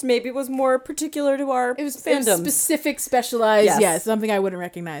was just maybe it was more particular to our It was fandom. specific, specialized. Yes. Yeah, something I wouldn't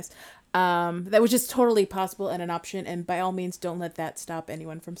recognize. That was just totally possible and an option. And by all means, don't let that stop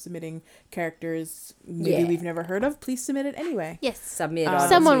anyone from submitting characters maybe Yeah. we've never heard of. Please submit it anyway. Yes. Submit all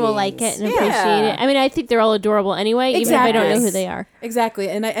Someone the will like means. it and appreciate it. I mean, I think they're all adorable anyway, even if I don't know who they are. Exactly.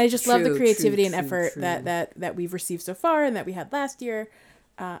 And I just love the True, creativity true, and true, effort true. that we've received so far and that we had last year.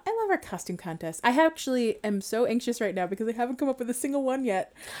 I love our costume contest. I actually am so anxious right now because I haven't come up with a single one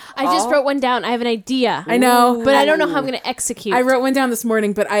yet. I just wrote one down. I have an idea. I know. But I don't know how I'm going to execute. I wrote one down this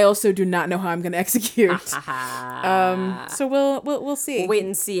morning, but I also do not know how I'm going to execute. So we'll see. We'll wait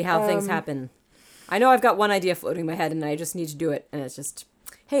and see how things happen. I know I've got one idea floating in my head, and I just need to do it. And it's just,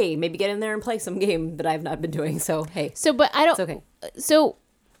 hey, maybe get in there and play some game that I've not been doing. So hey, So, but I don't. it's okay. So,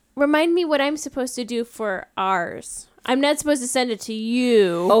 remind me what I'm supposed to do for ours. I'm not supposed to send it to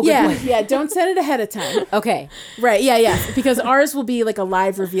you. Oh, good Yeah, point. yeah. Don't send it ahead of time. Okay. Right. Yeah. Because ours will be like a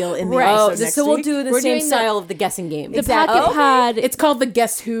live reveal in the Right. Oh, episode next so we'll week. do the We're same doing the- style of the guessing game. The Exactly. Pocket Okay. Pod. It's called the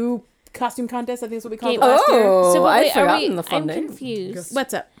Guess Who costume contest. I think is what we called it Game- last year. Oh, So, but I'd wait, are forgotten we- the fun I'm name. confused.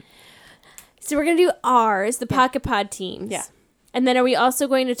 What's up? So we're gonna do ours, the Pocket Pod teams. Yeah. And then are we also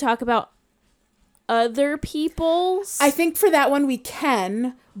going to talk about other people's? I think for that one we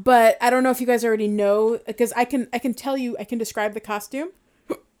can, but I don't know if you guys already know because I can tell you I can describe the costume,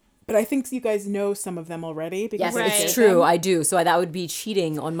 but I think you guys know some of them already because Yes, Right. it's true. I do. So that would be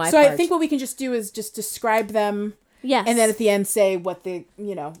cheating on my So part. I think what we can just do is just describe them Yes. And then at the end say what the,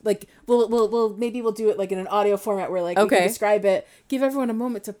 like we'll maybe we'll do it like in an audio format where like we Okay. can describe it, give everyone a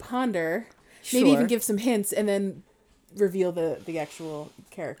moment to ponder, maybe Sure. even give some hints, and then reveal the actual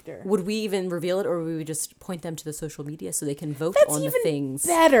character. Would we even reveal it, or would we just point them to the social media so they can vote That's on the even things?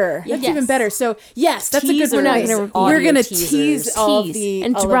 better. That's Yes. even better. So yes, that's a good Teasers. word. We're not gonna Audio We're gonna teasers. tease all of Tease the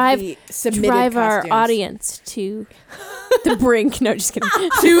and all of drive- the submitted Drive our costumes. audience to the brink. No, just kidding.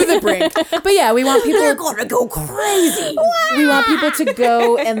 to the brink. But yeah, we want people. They're gonna go crazy. We want people to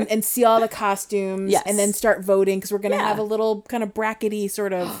go and see all the costumes, Yes. and then start voting because we're gonna Yeah. have a little kind of brackety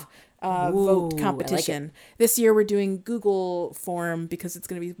sort of. Ooh, I Vote like competition. This year we're doing Google form because it's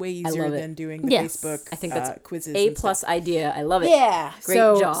going to be way easier love it. than doing the Yes. Facebook. I think that's quizzes. A and plus stuff. idea. I love it. Yeah, Great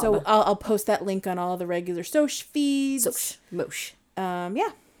so, job. So I'll post that link on all the regular social feeds. So, Mosh. Yeah.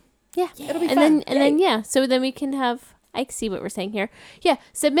 Yeah. It'll be and fun. then yeah. So then we can have. I see what we're saying here. Yeah,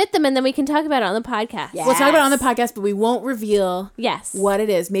 submit them and then we can talk about it on the podcast. Yeah. We'll talk about it on the podcast, but we won't reveal Yes. what it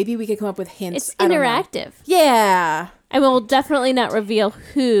is. Maybe we could come up with hints. It's I don't know. interactive. Yeah. And we'll definitely not reveal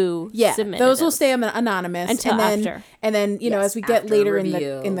who Yeah, submitted those will them. stay anonymous Until and then, after. And then Yes, as we get after later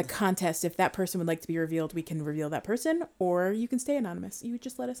reveal. in the contest, if that person would like to be revealed, we can reveal that person, or you can stay anonymous. You would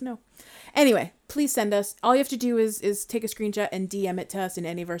just let us know. Anyway, please send us. All you have to do is take a screenshot and DM it to us in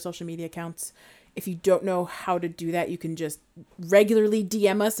any of our social media accounts. If you don't know how to do that, you can just regularly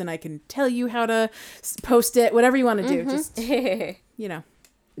DM us, and I can tell you how to post it. Whatever you want to do, just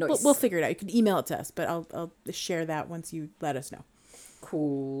Nice. we'll figure it out. You can email it to us, but I'll share that once you let us know.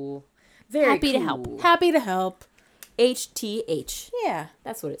 Cool. Very Happy to cool. help. Happy to help. HTH. Yeah.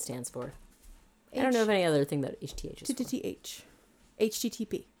 That's what it stands for. I don't know of any other thing that HTH is for. TTH.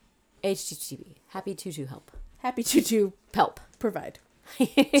 HTTP. HTTP. Happy to help. Happy to Help. provide.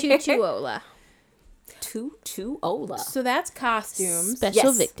 Chuchuola. To Ola. So that's costumes. Special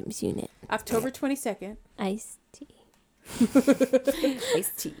Yes. Victims Unit. October 22nd. Iced tea.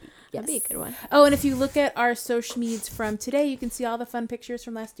 Iced tea. Yes. That'd be a good one. Oh, and if you look at our social medias from today, you can see all the fun pictures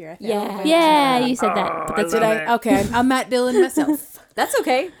from last year. I think. Yeah. Yeah, you said that. But that's Did I? Okay, I'm Matt Dillon myself. That's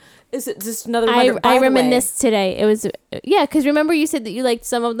okay. Is it just another reminder? I By the way, reminisced today. It was because remember you said that you liked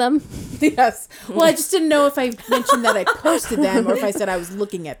some of them. Yes. Well, I just didn't know if I mentioned that I posted them or if I said I was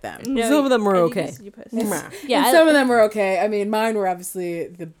looking at them. some of them were okay. And some of them were okay. I mean, mine were obviously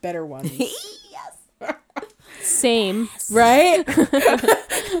the better ones. Same. Right?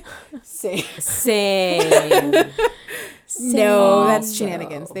 Same. Same. No, that's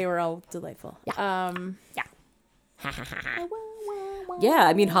shenanigans. They were all delightful. Yeah. Yeah,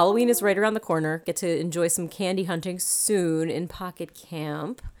 I mean, Halloween is right around the corner. Get to enjoy some candy hunting soon in Pocket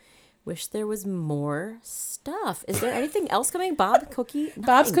Camp. Wish there was more stuff. Is there anything else coming? Bob Cookie?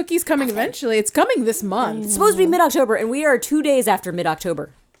 Bob's Cookie's coming eventually. It's coming this month. It's supposed to be mid-October, and we are 2 days after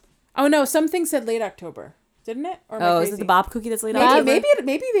mid-October. Oh no, something said late October, didn't it? Or am I Oh, is crazy? it the Bob Cookie that's late Maybe, October?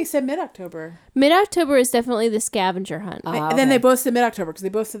 maybe they said mid October. Mid-October is definitely the scavenger hunt. And then they both said mid October because they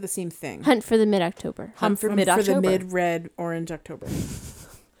both said the same thing. Hunt for the mid-October. Hunt for For mid-October. the mid red orange October.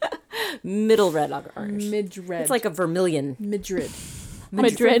 Middle red orange. Mid red. It's like a vermilion. Madrid.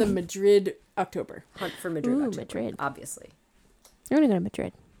 Madrid. The Madrid October. Hunt for Madrid. Ooh, October, Madrid. Obviously. I'm gonna go to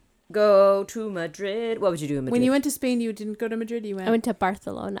Madrid. Go to Madrid. What would you do in Madrid? When you went to Spain, you didn't go to Madrid. You went. I went to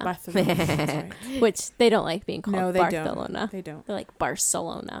Barcelona, Barcelona. That's right. which they don't like being called No, they Barcelona. don't. They don't. They're like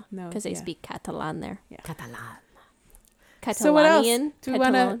Barcelona No, because they yeah. speak Catalan there. Catalan. Catalanian. So what else? Do you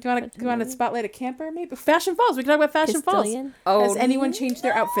want Catalan- to spotlight a camper? Maybe Fashion Falls. We can talk about Fashion Falls. Castilian? Oh, Has anyone changed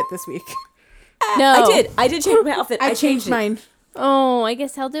their outfit this week? No, I did change my outfit. I changed it. mine. Oh, I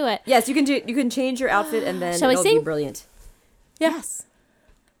guess I'll do it. Yes, you can do. You can change your outfit, and then Shall we it'll sing? be brilliant. Yes.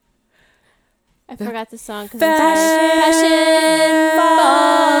 I forgot the song because Fashion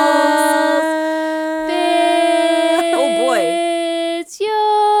Oh boy. It's your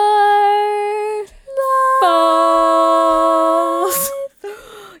life.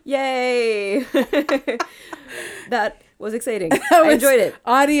 Yay! That was exciting. That I was enjoyed it.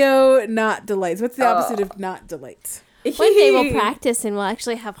 Audio not delights. What's the opposite of not delights? One day we'll practice and we'll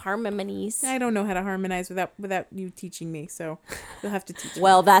actually have harmonies. I don't know how to harmonize without you teaching me, so you'll have to teach me.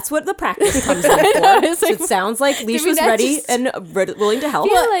 Well, that's what the practice comes in for. It's So like, it sounds like Leash we was not ready just- and willing to help.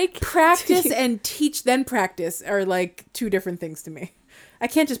 feel like Practice and teach, then practice are like two different things to me. I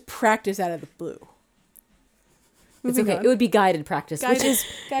can't just practice out of the blue. It's Moving okay. on. It would be guided practice, which is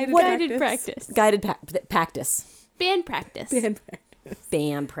guided guided practice. guided practice. Band practice. Band practice.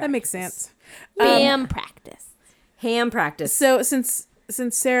 Bam practice. That makes sense. Bam practice. Ham practice. So since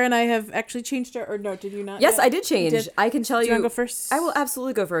Sarah and I have actually changed our, or no, did you not? Yes, yet? I did change. did. I can tell Do you. you want to go first? I will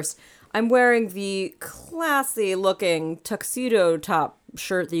absolutely go first. I'm wearing the classy looking tuxedo top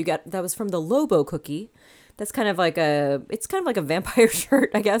shirt that you got that was from the Lobo cookie That's kind of like a vampire shirt,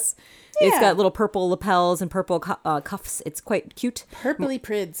 I guess. It's Yeah. got little purple lapels and purple cuffs. It's quite cute. Purpley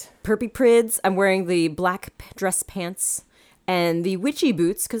prids. Perpy prids. I'm wearing the black dress pants and the witchy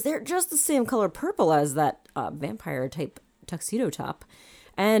boots because they're just the same color purple as that vampire type tuxedo top.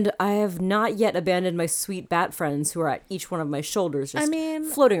 And I have not yet abandoned my sweet bat friends who are at each one of my shoulders, just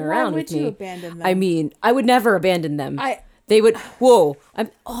floating around with me. Why would you abandon them? I mean, I would never abandon them. I- They would. Whoa.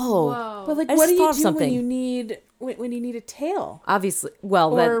 But like, I what just do you thought of do something. when you need a tail? Obviously,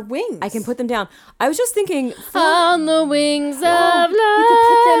 well, Or that, wings. I can put them down. I was just thinking. On the wings of love. You could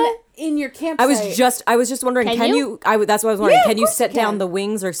put them in your campsite. I was just wondering. Can Can you? you? That's what I was wondering. Yeah, can of you course set you down can. the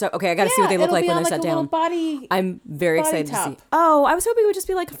wings or so? Okay, I got to see what they look it'll like be when on, they're like, set a little down. body. I'm very body excited to top. see. Oh, I was hoping it would just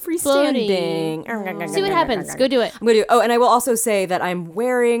be like freestanding. See what happens. Go do it. I'm gonna do. Oh, and I will also say that I'm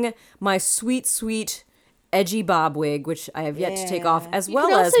wearing my sweet, sweet, edgy bob wig, which I have yet to take off, as You well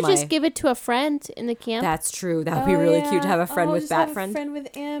could as also my. just give it to a friend in the camp. That's true. That would be really cute to have a friend with just bat have friend. A friend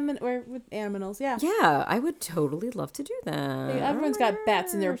with or with animals. Yeah. Yeah, I would totally love to do that. Everyone's got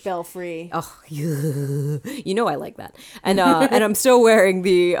bats in their belfry. Oh, you know I like that. And I'm still wearing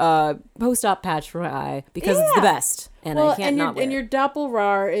the post-op patch for my eye because it's the best, and I can't not wear and it. your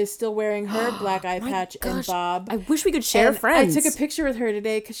doppelrar is still wearing her black eye patch and Gosh, bob. I wish we could share And friends. I took a picture with her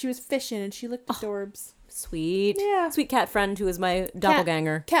today because she was fishing and she looked adorbs. Sweet, Yeah. sweet cat friend who is my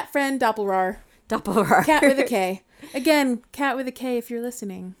doppelganger. Cat friend doppelrar. Doppelganger. Cat with a K. Again, cat with a K if you're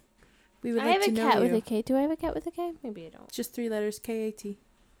listening. We would I like have to a know cat you. with a K. Do I have a cat with a K? Maybe I don't. Just 3 letters, K-A-T.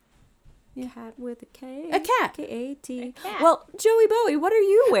 Cat with a K. A cat. K-A-T. cat. Well, Joey Bowie, what are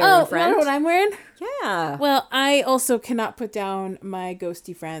you wearing, Oh, friend? you know what I'm wearing? Yeah. Well, I also cannot put down my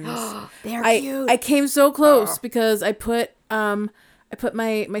ghosty friends. They're I cute. I came so close because I put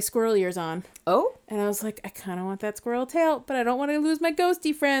my squirrel ears on. Oh? And I was like, I kind of want that squirrel tail, but I don't want to lose my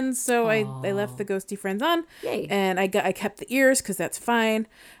ghosty friends. So I left the ghosty friends on. Yay. And I kept the ears because that's fine.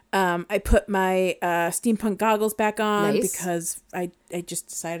 I put my steampunk goggles back on Nice. because I just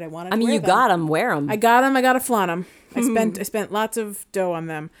decided I wanted to I mean, wear you them. got them. Wear them. I got them. I got to flaunt them. I spent lots of dough on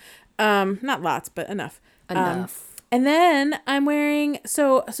them. Not lots, but enough. Enough. And then I'm wearing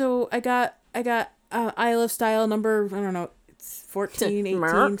so I got Isle of Style number, I don't know, it's 14,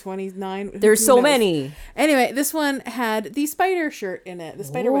 18, 29. There's who so knows? many. Anyway, this one had the spider shirt in it, the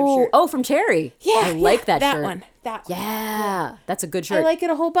spider web shirt. Oh, from Cherry. Yeah, I like that that shirt. one. That one. Yeah, that's a good I shirt. like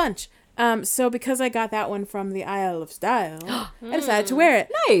it a whole bunch. So because I got that one from the Isle of Style, I decided to wear it.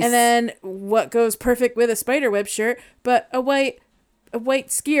 Nice. And then what goes perfect with a spider web shirt, but a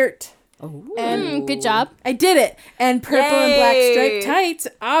white skirt. And good job. I did it. And purple and black Yay. striped tights,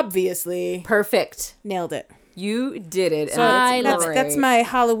 obviously. Perfect. Nailed it. You did it. So I love great. that's my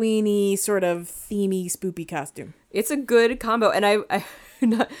Halloween-y sort of themey spoopy costume. It's a good combo, and I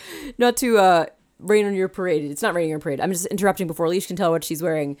not to rain on your parade. It's not raining on your parade. I'm just interrupting before Leash can tell what she's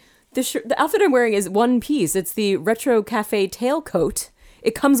wearing. The outfit I'm wearing is one piece. It's the Retro Cafe tailcoat.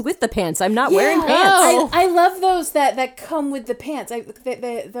 It comes with the pants. I'm not wearing pants. Oh. I love those that come with the pants.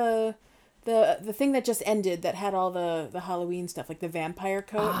 The thing that just ended that had all the Halloween stuff, like the vampire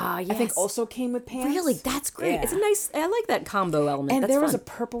coat, I think yes. also came with pants. Really, that's great. Yeah. It's a nice. I like that combo element. And That's there was a fun.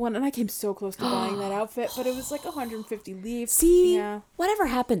 purple one, and I came so close to buying that outfit, but it was like 150 leaves. See, Yeah. whatever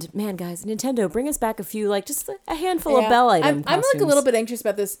happened, man, guys. Nintendo, bring us back a few, like just a handful of Yeah. Bell item. I'm like a costumes. little bit anxious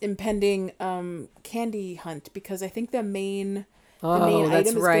about this impending candy hunt because I think the main Oh, item that's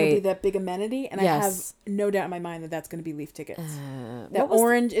is going to be right. that big amenity, and I Yes. have no doubt in my mind that that's going to be Leaf tickets. That what was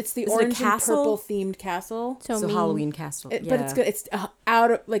orange, it's the is it a orange and castle? purple themed castle. So mean. Halloween castle. But it's good. It's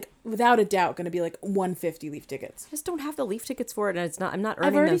out of like without a doubt going to be like 150 Leaf tickets. I just don't have the Leaf tickets for it, and it's not. I'm not earning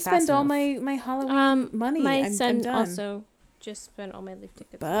I've already them fast spent all enough. my Halloween money. My I'm son done. also just spent all my leaf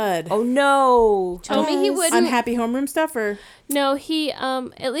tickets. Bud. Oh no! Told me he wouldn't. Unhappy homeroom stuff or No, he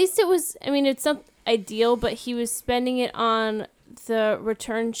at least it was. I mean, it's not ideal, but he was spending it on the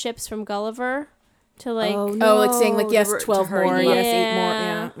return ships from Gulliver to like. Oh, like saying like yes, to 12 her, more, yeah. yes, 8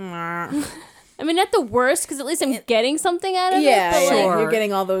 Yeah. more. Yeah. I mean, not the worst because at least I'm getting something out of Yeah, it. But yeah, like, you're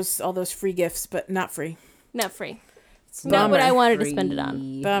getting all those free gifts, but not free. not free. It's not what Bummer. I wanted to spend it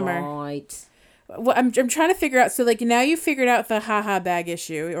on. Bummer. Right. Well, I'm trying to figure out. So like now you figured out the haha bag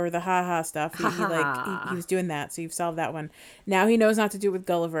issue or the haha stuff. He was doing that, so you've solved that one. Now he knows not to do it with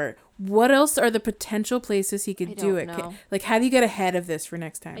Gulliver. What else are the potential places he could I do don't it? know. Like how do you get ahead of this for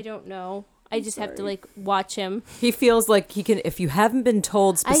next time? I don't know. I just have to like watch him. He feels like he can. If you haven't been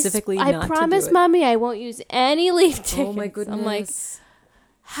told specifically, I not promise, to do it. mommy, I won't use any leaf tickets. Oh my goodness! I'm like,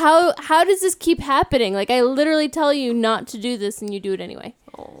 how does this keep happening? Like I literally tell you not to do this, and you do it anyway.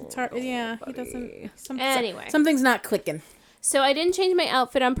 It's hard. Yeah, he doesn't. Anyway. something's not clicking. So I didn't change my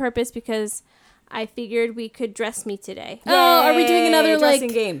outfit on purpose because I figured we could dress me today. Oh, are we doing another dressing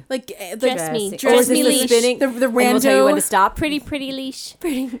game? Dress me. Or Dress is me this the leash. spinning? The And we'll tell you when to stop. Pretty leash.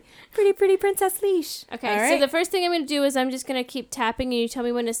 Pretty princess leash. Okay, All so right. the first thing I'm going to do is I'm just going to keep tapping and you tell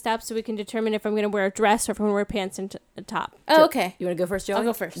me when to stop so we can determine if I'm going to wear a dress or if I'm going to wear pants and a top. Oh, okay. You want to go first, Joey? I'll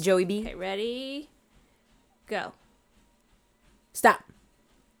go first. Joey B. Okay, ready? Go. Stop.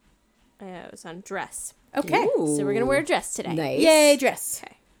 It was on dress. Okay. Ooh. So we're going to wear a dress today. Nice. Yay, dress.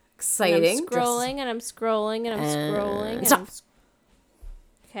 Okay. Exciting. And I'm scrolling and I'm scrolling and I'm scrolling. And stop.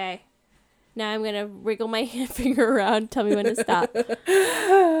 Okay. Now I'm going to wiggle my finger around. Tell me when to stop.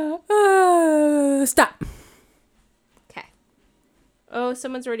 Stop. Okay. Oh,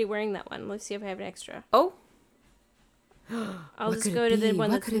 someone's already wearing that one. Let's see if I have an extra. Oh. I'll What just could go it to the be?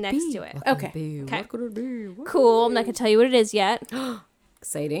 one What that's could it next be? to it. What could Okay. it be? Okay. What could it be? What Cool. I'm not going to tell you what it is yet.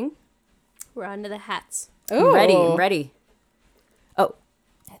 Exciting. We're on to the hats. Oh. I'm ready. Oh,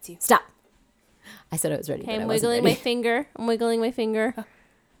 That's you. stop. I said I was ready. Okay, but I'm I wasn't wiggling my ready. finger. I'm wiggling my finger.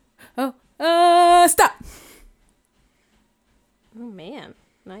 Oh. Stop. Oh, man.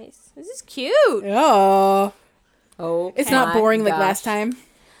 Nice. This is cute. Oh. Oh, It's not my boring like gosh. last time.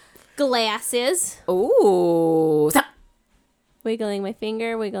 Glasses. Oh, stop. Wiggling my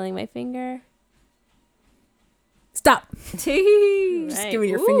finger. Wiggling my finger. Stop. Just giving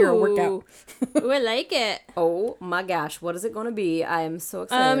your finger a workout. Ooh, I like it. Oh my gosh, what is it going to be? I am so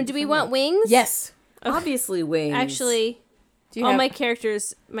excited. Do we want wings? Yes. Obviously wings. Actually, Do you all have- my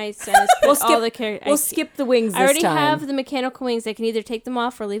characters, my son has put We'll skip- all the characters. we'll skip the wings this I already time. have the mechanical wings. I can either take them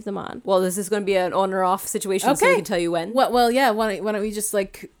off or leave them on. Well, this is going to be an on or off situation, so we Okay. can tell you when. What? Well, yeah. Why don't we just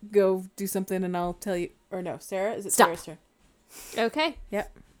like go do something and I'll tell you? Or no, Sarah? Is it Stop. Sarah's turn? Okay.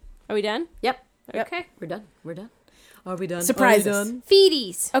 Yep. Are we done? Yep. Yep. Okay. We're done. We're done. Are we done? Surprise Are we us. done?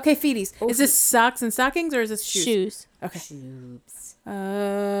 Feeties. Okay, feeties. Is this socks and stockings or is this shoes? Shoes. Okay. Oops.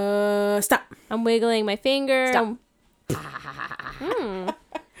 Stop. I'm wiggling my finger. Stop.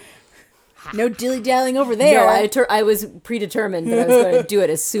 No dilly-dallying over there. No, I was predetermined that I was going to do it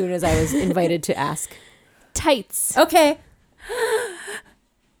as soon as I was invited to ask. Tights. Okay.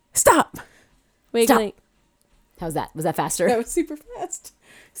 Stop. Wiggling. How's that? Was that faster? That was super fast.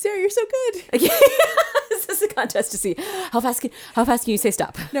 Sarah, you're so good. This is a contest to see how fast can you say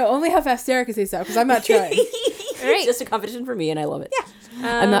stop. No, only how fast Sarah can say stop because I'm not trying. All right. It's just a competition for me, and I love it.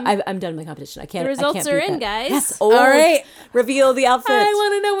 Yeah. I'm done with my competition. I can't. The results I can't are beat in, that. guys. Yes. Oh, All right. Reveal the outfit. I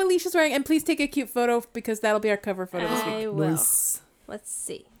want to know what Leisha's wearing, and please take a cute photo because that'll be our cover photo this I week. will. Nice. Let's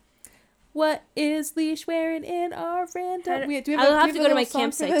see. What is Leash wearing in our random? I'll have to go to my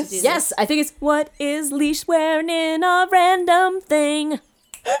campsite to do this. Yes, I think it's what is Leash wearing in a random thing.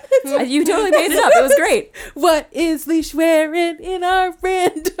 You totally made it up. It was great. What is Leash wearing in our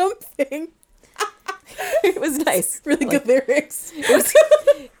random thing? It was nice. Really good lyrics.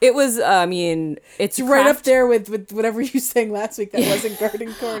 It was. I mean, it's Right up craft- there with whatever you sang last week that wasn't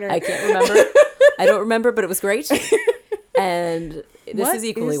Garden Corner. I can't remember. I don't remember, but it was great. And this What is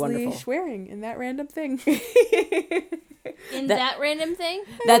equally wonderful. Leash wearing in that random thing? In that random thing?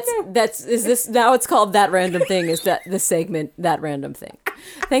 Is this now? It's called That Random Thing. Is that the segment That Random Thing?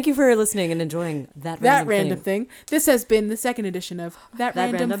 Thank you for listening and enjoying that That random random thing. This has been the second edition of That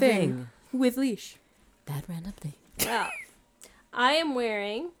Random Thing with Leash. That Random Thing. Well, I am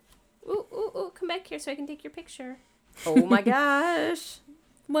wearing. Ooh, come back here so I can take your picture. Oh my gosh.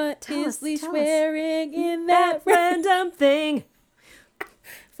 What Tell is us, Leash tell us. wearing in That that random? random thing.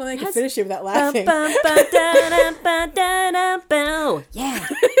 If only I could finish it without laughing. Yeah.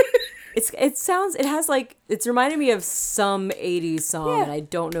 It has like, it's reminding me of some 80s song, Yeah. and I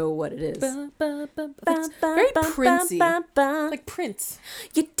don't know what it is. It's very Princey. Like Prince.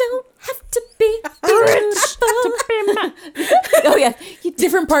 You don't have to be beautiful. Oh yeah,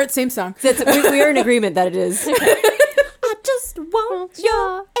 Different part, same song. we are in agreement that it is. I just want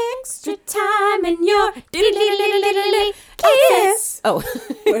your extra time and your kiss. Oh,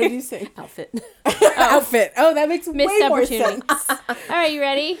 What did you say? outfit. Outfit. Oh, that makes Missed way more opportunity. sense. All right, you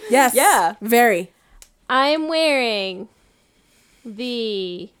ready? Yes. Yeah. Very. I'm wearing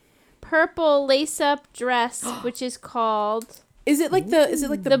the purple lace-up dress, which is called Is it like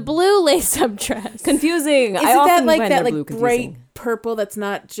the the blue lace-up dress. Confusing. Is I it often that like find that their blue like bright confusing. purple that's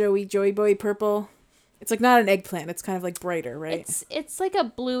not Joey Boy purple? It's like not an eggplant. It's kind of like brighter, right? It's like a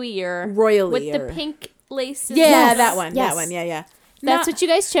bluier Royally with or- the pink laces. Yeah, Yes, that one. yes. That one. Yeah, yeah. That's what you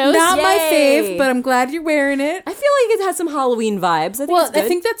guys chose. Not my Yay. fave, but I'm glad you're wearing it. I feel like it has some Halloween vibes. I think Well, it's good. I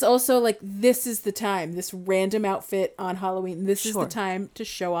think that's also like this is the time. This random outfit on Halloween. This is Sure. the time to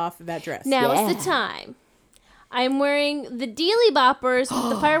show off that dress. Now Yeah. is the time. I'm wearing the Dealy Boppers,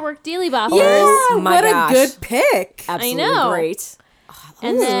 the firework Dealy Boppers. Yeah, Oh my what gosh. a good pick. absolutely know. great.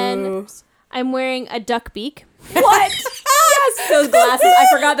 And then Ooh. I'm wearing a duck beak. What? Yes, those glasses. I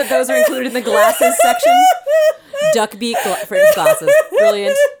forgot that those are included in the glasses section. Duck beak fringe glasses.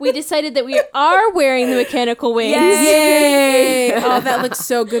 Brilliant. We decided that we are wearing the mechanical wings. Yay! Oh, that looks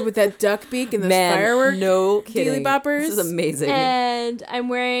so good with that duck beak and those Man, firework. no kidding. Dealy boppers. This is amazing. And I'm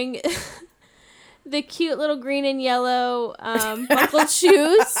wearing the cute little green and yellow buckled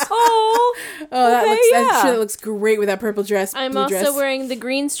shoes. Oh, that okay, looks. yeah. I'm sure that looks great with that purple dress. I'm blue also dress. wearing the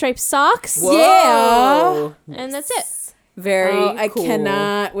green striped socks. Whoa. And that's it. Very I cool.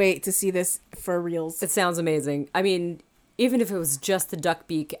 cannot wait to see this for reals. It sounds amazing. I mean, even if it was just the duck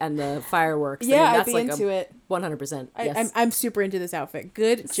beak and the fireworks, Yeah, I mean, I'd that's be like into it. 100%. Yes. I'm super into this outfit.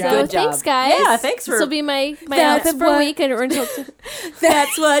 Good So job. Good job. thanks, guys. Yeah, thanks for- This will be my That's outfit for what- a week and until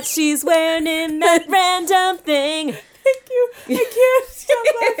That's what she's wearing in that random thing. Thank you. I can't stop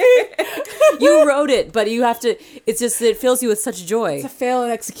laughing. You wrote it, but you have to. It's just it fills you with such joy. It's a fail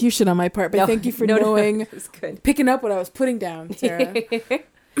in execution on my part, but No, thank you for no, knowing, It's good. picking up what I was putting down, Sarah.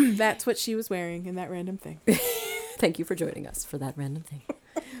 That's what she was wearing in that random thing. Thank you for joining us for that random thing.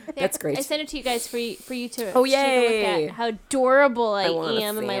 That's great. I sent it to you guys for you to Oh, take a yay. look at how adorable I wanna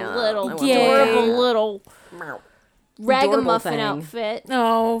am in see my 'em. little I wanna adorable see 'em. little Adorable ragamuffin thing. outfit.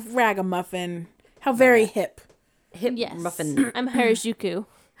 Oh, ragamuffin. How very hip. Hip Yes, muffin. I'm Harajuku.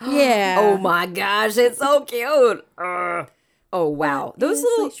 Yeah. Oh my gosh, it's so cute. Oh wow, those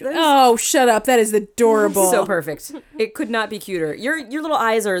little. Oh, shut up. That is adorable. So perfect. It could not be cuter. Your little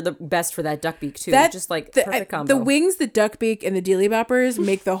eyes are the best for that duck beak too. That Just like the, perfect combo. the wings, the duck beak, and the dealy boppers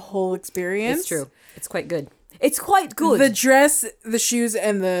make the whole experience. It's true. It's quite good. It's quite good. The dress, the shoes,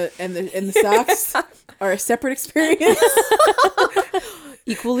 and the socks are a separate experience,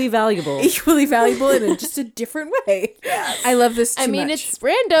 Equally valuable. equally valuable in just a different way. I love this too I mean, much. it's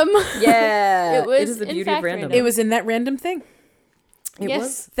random. Yeah, It was, It is the in beauty fact, of random. random. It was in that random thing. It Yes.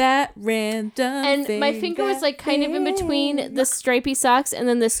 was. That random And thing. my finger was that like kind of in between the stripy socks and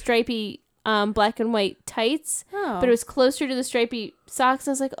then the stripy black and white tights. Oh. But it was closer to the stripy socks.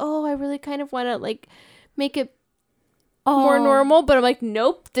 I was like, oh, I really kind of want to like make it more normal. But I'm like,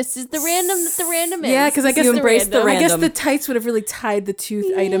 nope, this is the random that the random is. Yeah, because I You guess embrace the I guess random. the tights would have really tied the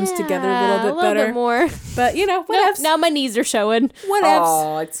tooth items together a little bit better. more. But you know, Nope, whatevs. now my knees are showing. Whatevs.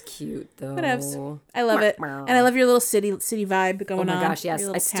 Oh, it's cute though. Whatevs. I love it, and I love your little city vibe going Oh on. my gosh, yes. Your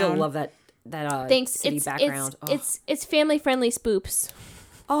I little still town. love that Thanks. city It's background. it's family friendly spoops.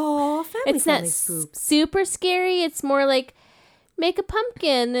 Oh, family It's not friendly spoops. super scary. It's more like make a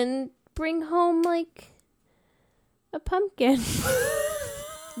pumpkin and bring home like a pumpkin.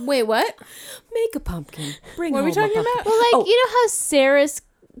 Wait, what? Make a pumpkin. Bring What are we home a talking pumpkin. about? Well, like Oh. you know how Sarah's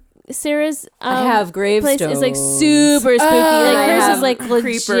I have place is like gravestones. super spooky. I Like hers have is like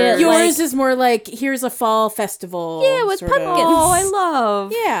creepers. legit. Yours like, is more like here's a fall festival. Yeah, with sort of. pumpkins. Oh, I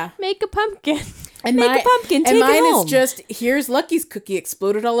love. Yeah, make a pumpkin. and Make a pumpkin, And take it mine home. is just here's Lucky's cookie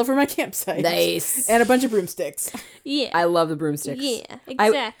exploded all over my campsite. Nice. And a bunch of broomsticks. Yeah. I love the broomsticks. Yeah,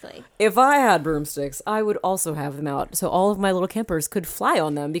 exactly. If I had broomsticks, I would also have them out so all of my little campers could fly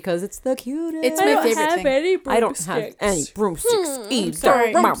on them because it's the cutest. It's my favorite thing. any I don't have any broomsticks either.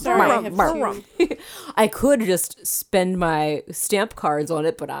 sorry. I'm sorry, I have I could just spend my stamp cards on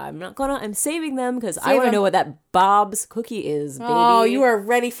it, but I'm not gonna. I'm saving them because I Save want to them. know what that Bob's cookie is, baby. Oh, you are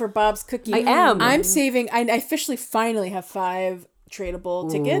ready for Bob's cookie. I am. I'm saving. I officially finally have 5 tradable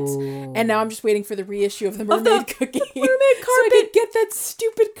tickets, and now I'm just waiting for the reissue of the mermaid cookie. mermaid so I can get that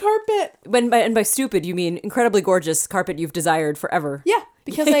stupid carpet. And by stupid, you mean incredibly gorgeous carpet you've desired forever. Yeah,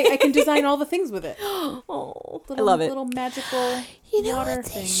 because I can design all the things with it. Oh, Little, I love it. Little magical water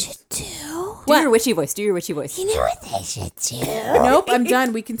things. do? Do your witchy voice. Do your witchy voice. You know what they should do? Nope, I'm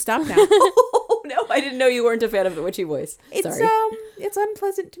done. We can stop now. Oh no, I didn't know you weren't a fan of the witchy voice. It's Sorry. it's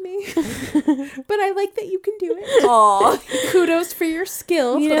unpleasant to me, but I like that you can do it. Aw. Kudos for your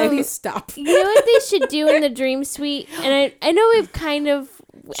skill. You but know- please stop. You know what they should do in the Dream Suite? And I know we've kind of,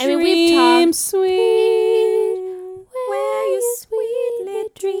 I mean, we've talked. sweet. Where you sweetly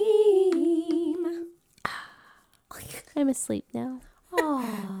dream. I'm asleep now.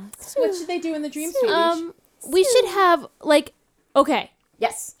 What should they do in the dream suite? We should have like, okay.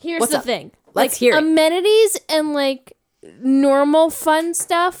 Yes. Here's What's the up? thing. Let's like, hear it. amenities and like normal fun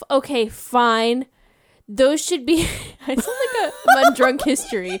stuff. Okay, fine. Those should be. I sound like I'm on drunk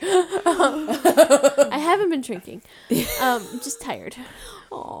history. I haven't been drinking. I'm just tired.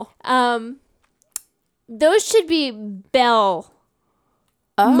 Aw. Those should be bell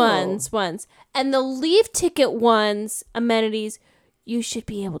ones, and the leaf ticket ones amenities. You should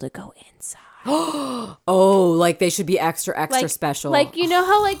be able to go inside. Oh, like they should be extra special. Like you know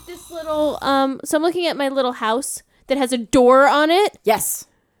how like this little so I'm looking at my little house that has a door on it. Yes.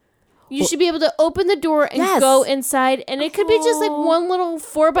 You should be able to open the door and Yes. go inside, and it could be just like one little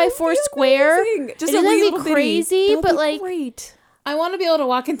 4x4 square. Just It a doesn't wee be little bitty. crazy, That'll but be like great. I want to be able to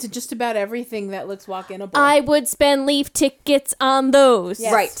walk into just about everything that looks walk-inable. I would spend Leaf tickets on those.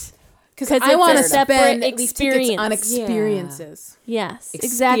 Yes. Right. Because 'Cause I it's want a to separate spend Leaf tickets on experience. experiences. Yes,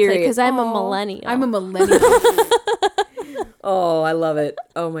 exactly. Because I'm a Aw. millennial. I'm a millennial. Oh, I love it.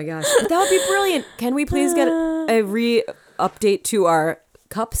 Oh my gosh. That would be brilliant. Can we please get a re-update to our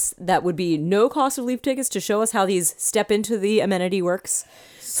cups that would be no cost of Leaf tickets to show us how these step into the amenity works?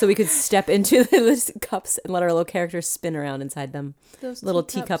 So we could step into the cups and let our little characters spin around inside them. Those Little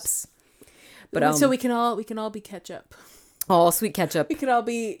teacups. teacups. But so we can all be ketchup. oh, sweet ketchup. We could all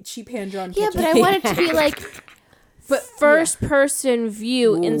be cheap hand-drawn yeah, ketchup. but I want it to be like But first person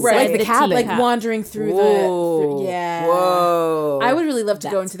view inside like the, the cabin. like teacup. wandering through Whoa. yeah. Whoa. I would really love to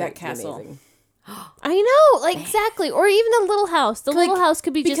go That's into that gonna be castle. amazing. I know, like exactly. Or even the little house. The little house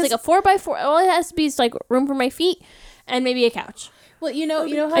could be just like a 4x4. All it has to be is like room for my feet and maybe a couch. Well, you know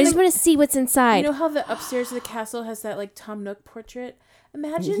how I just want to see what's inside. you know how the upstairs of the castle has that like Tom Nook portrait?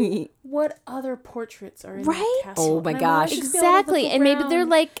 Imagine what other portraits are in Right? that castle. Oh my And I wanna gosh. just be able to Exactly. look And maybe they're around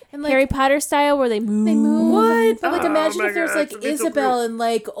like, and, like, Harry Potter style where they move. They move. What? But like, imagine if there's like that'd be so Isabel in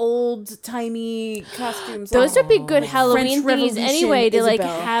like old timey costumes. Those like, would be good Halloween French thingies Revolution anyway to like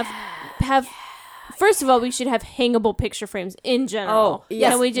Isabel. have. First of all, we should have hangable picture frames in general. Oh,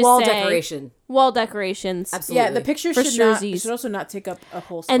 yes. Can we just Wall say decoration. wall decorations? Absolutely. Yeah, the pictures For should jerseys. also not take up a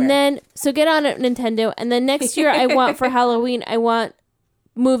whole square. And then, so get on it, Nintendo. And then next year, I want for Halloween, I want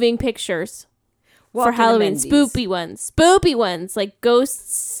moving pictures for Walking Halloween. amenities. Spoopy ones, like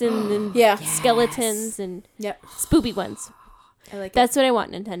ghosts and yeah, skeletons and yep, spoopy ones. I like That's what I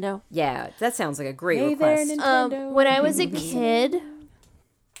want, Nintendo. Yeah, that sounds like a great Hey there, request. Nintendo. When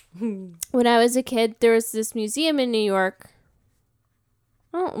I was a kid, there was this museum in New York.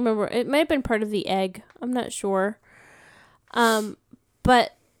 I don't remember. It might have been part of the Egg. I'm not sure.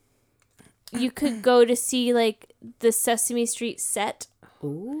 But you could go to see like the Sesame Street set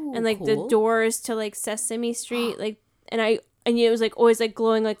Ooh, and like the cool. doors to like Sesame Street, like, and it was like always like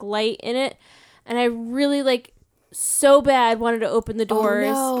glowing like light in it, and I really like so bad wanted to open the doors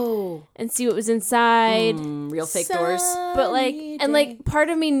Oh, and see what was inside. no. Real fake doors. But like, and like, part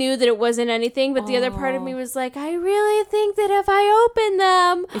of me knew that it wasn't anything, but the other part of me was like, I really think that if I open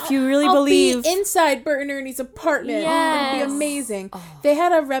them, If you really I'll believe. be inside Bert and Ernie's apartment. It'd Yes. be amazing. They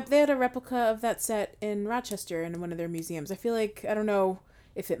had a replica of that set in Rochester in one of their museums. I feel like I don't know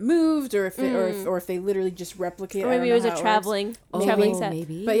if it moved or if it, or if they literally just replicate. or I don't maybe it know was how a works. traveling Maybe. set.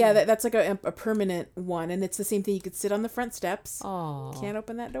 Maybe. But yeah, that's like a permanent one, and it's the same thing. You could sit on the front steps. Oh. Can't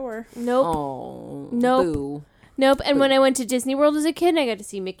open that door. Nope. Oh. Nope. Boo. Nope. And when I went to Disney World as a kid, I got to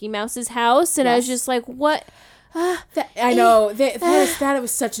see Mickey Mouse's house, and I was Yes. just like, what? I know that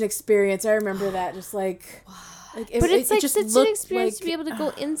was such an experience. I remember that just like it, But it's it like just such an looked experience like- to be able to go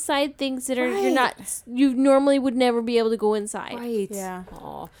inside things that are you're Right. not, you normally would never be able to go inside. Right. Yeah.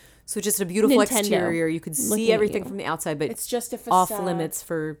 Aw. So just a beautiful Nintendo. exterior. You could Looking see at everything you. from the outside, but It's just a off facade. limits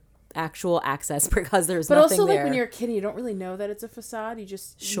for actual access because there's But nothing also, there. like when you're a kid, you don't really know that it's a facade. You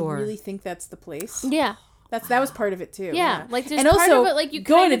just Sure. you really think that's the place. Yeah. That was part of it too. Yeah, like, there's and part also of it, like, you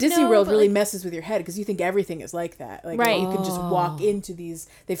going kind to of Disney know, World but, really like- messes with your head because you think everything is like that. Like Right. you can just walk into these.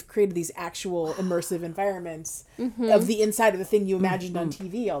 They've created these actual immersive environments of the inside of the thing you imagined on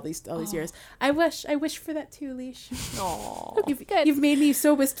TV all these years. I wish for that too, Leash. Aw. You've made me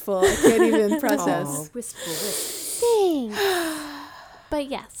so wistful. I can't even process. Aw, wistful, Thanks. But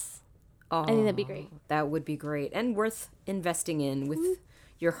yes, I think that'd be great. That would be great and worth investing in with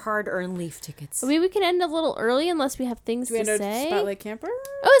your hard-earned Leaf tickets. Maybe we can end a little early unless we have things Do we to end our say. Spotlight Camper?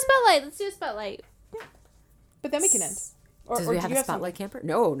 Oh, spotlight. Let's do a spotlight. But then we can end. Or, Does or we do have you a spotlight something? camper?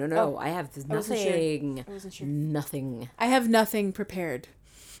 No. Oh, I have I wasn't sure. nothing. I wasn't sure. Nothing. I have nothing prepared.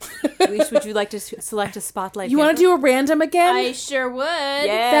 Leash, would you like to select a spotlight? You want to do a random again? I sure would.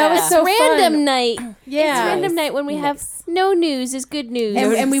 Yeah. That was so random fun. night. Yeah. It's random Nice. night when we have no news is good news.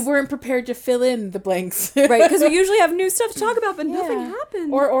 And we weren't prepared to fill in the blanks. right? Because we usually have new stuff to talk about, but nothing Yeah.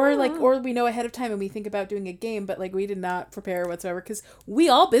 happened. Or we know ahead of time and we think about doing a game, but like we did not prepare whatsoever because we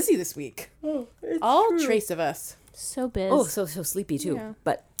all busy this week. All trace of us. So biz. Oh, so sleepy too. Yeah.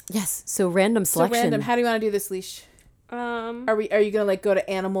 But yes, so random So selection. random. How do you want to do this, Leash? Are you gonna like go to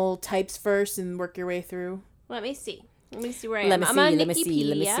animal types first and work your way through? Let me see. Let me see where I am. Let me I'm see. on Let me see.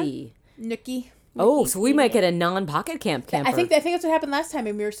 Let me Wikipedia. see. Nookie. Oh, so we might get a non-pocket camper. I think that's what happened last time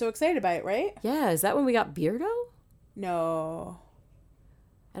and we were so excited by it, right? Yeah, is that when we got Beardo? No.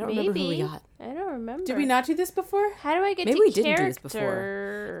 I don't remember who we Maybe. got. I don't remember. Did we not do this before? How do I get Maybe to we didn't do this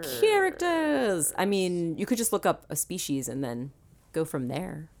character? Characters. I mean, you could just look up a species and then go from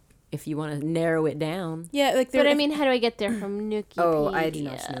there. if you want to narrow it down. Yeah, like But I mean, how do I get there from Nukipedia? Oh, I do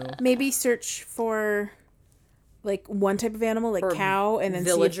not know. maybe search for like one type of animal, like Or cow, and then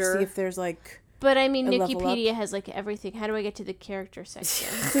villager. see if there's like. But I mean, A level Nukipedia has like everything. How do I get to the character section?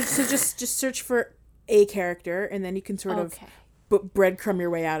 So just search for a character, and then you can sort of Okay, breadcrumb your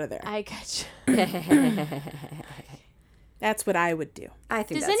way out of there. I got you. That's what I would do. I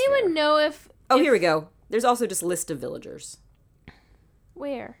think Does that's anyone fair. know if Here we go. There's also just list of villagers.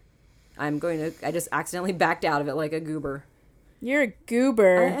 where? I just accidentally backed out of it like a goober. You're a I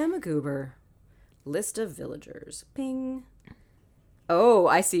goober. am a goober. List of villagers. Ping. Oh,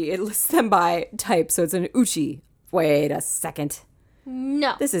 I see. It lists them by type, so it's an uchi. Wait a second.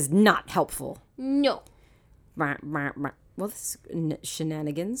 No, This is not helpful. no. Well, this is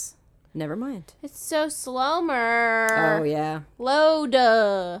shenanigans. Never mind. It's so slower. Oh, yeah. Load.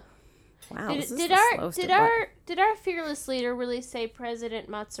 Wow. this is Did the our slowest did it our did our fearless leader really say President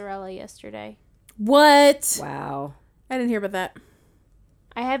Mozzarella yesterday? What? Wow. I didn't hear about that.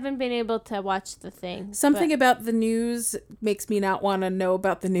 I haven't been able to watch the thing. Something about the news makes me not want to know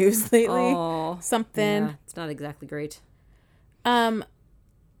about the news lately. Oh. Something. Yeah, it's not exactly great. Amelia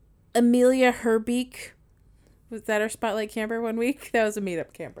Herbeek. Was that our spotlight camper one week? That was a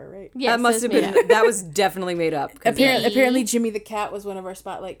meetup camper, right? Yes, that must have it's made been, that was definitely made up. 'Cause Apparently, Jimmy the cat was one of our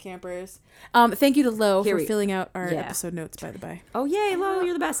spotlight campers. Thank you to Lo Here for we- filling out our yeah. episode notes, by the by. Oh, yay, Lo,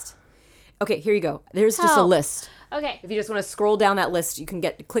 you're the best. Okay, here you go. There's just a Help. list. Okay. If you just want to scroll down that list, you can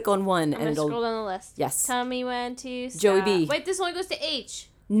click on one I'm and gonna it'll. scroll down the list. Yes. Tell me when to stop. Joey B. Wait, this only goes to H.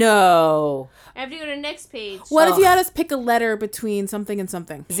 No. I have to go to the next page. What if Ugh. you had us pick a letter between something and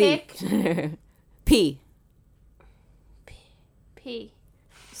something? Pick P. P.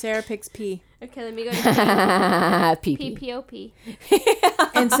 Sarah picks P. Okay, let me go to P. P. P. O. P.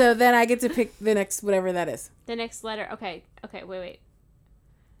 And so then I get to pick the next, whatever that is. The next letter. Okay. Okay. Wait.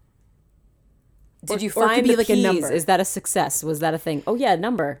 Did you or it could find be the like a P's? number. Is that a success? Was that a thing? Oh, yeah,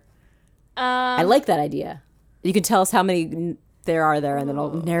 number. I Um. like that idea. You can tell us how many there are there, and then I'll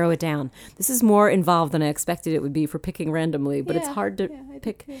narrow it down. This is more involved than I expected it would be for picking randomly, but it's Yeah, hard to I did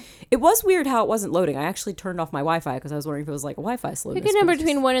pick. too. It was weird how it wasn't loading. I actually turned off my Wi-Fi because I was wondering if it was like a Wi-Fi slowness. Pick a number but it's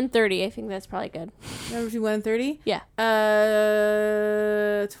between 1 and 30. I think that's probably good. Number between 1 and 30? Yeah.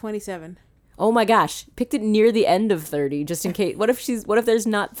 27. Oh my gosh, picked it near the end of 30 just in case. What if there's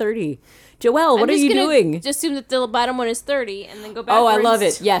not 30? Joelle, what are you doing? Just assume that the bottom one is 30 and then go back. Oh, I love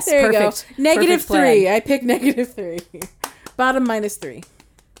it. Yes, There perfect. you go. Negative Perfect plan. 3. I picked negative 3. Bottom minus 3.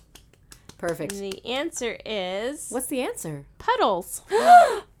 Perfect. And the answer is What's the answer? puddles.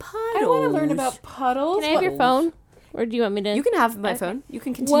 I want to learn about puddles. Can I have your phone? Or do you want me to? You can have my phone. You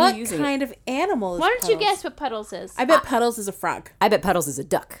can continue What using it. kind of animal is Why don't you Puddles? guess what puddles is? I bet Puddles is a frog. I bet Puddles is a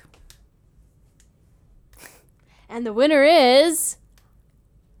duck. And the winner is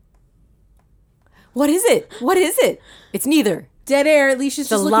What is it? What is it? It's neither. Dead air. Alicia's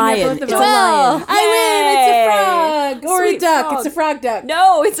The just looking lion. at both of It's a us. lion. I win. It's a Yay. frog. Or a Sweet duck. frog. It's a frog duck.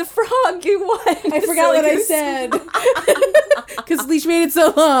 No, it's a frog. You won. I forgot what I said. Because Leash made it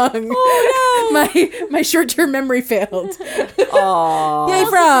so long. Oh My short-term memory failed. no. Aww. Yay,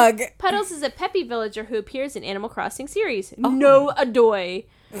 frog. Puddles is a peppy villager who appears in Animal Crossing series. Oh. No adoy.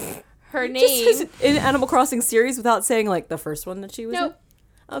 Her name Just in Animal Crossing series without saying like the first one that she was Nope.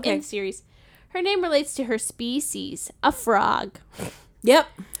 in? Okay. in the series. Her name relates to her species, a frog, Yep.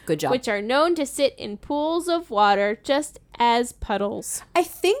 Good job. which are known to sit in pools of water just as puddles. I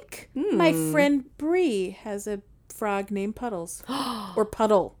think my friend Bree has a frog named Puddles. Or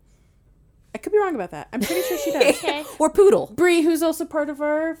Puddle. I could be wrong about that. I'm pretty sure she does. Okay. Or Poodle. Bree, who's also part of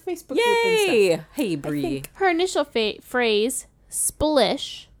our Facebook group and stuff. Yay. Hey, Bree. Her initial phrase,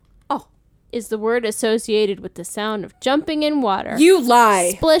 splish, Oh. is the word associated with the sound of jumping in water. You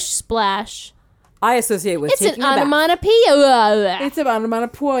lie. Splish splash. I associate with It's an taking a bath. onomatopoeia. It's an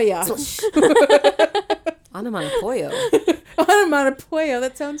onomatopoeia. Onomatopoeia. Onomatopoeia.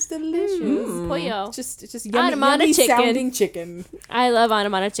 That sounds delicious. Pollo. It's just yummy, Onomata yummy chicken. sounding chicken. I love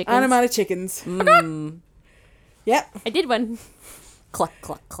onomata chickens. Onomata chickens. Yep. I did one. Cluck,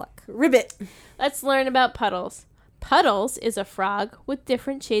 cluck, cluck. Ribbit. Let's learn about Puddles. Puddles is a frog with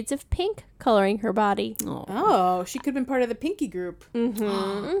different shades of pink coloring her body. Oh, she could have been part of the Pinky group.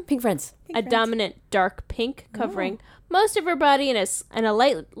 Pink friends. A dominant dark pink covering most of her body and a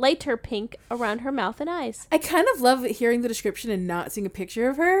lighter pink around her mouth and eyes. I kind of love hearing the description and not seeing a picture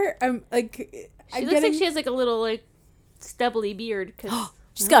of her. I'm like, She looks like she has like a little like stubbly beard because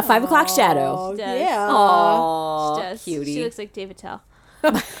She's got a 5 o'clock shadow. Oh, does. yeah. Aww, she does. cutie. She looks like David Tell.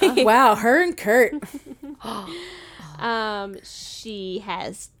 Wow, her and Kurt. She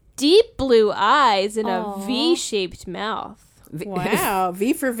has deep blue eyes and a V-shaped mouth. Wow.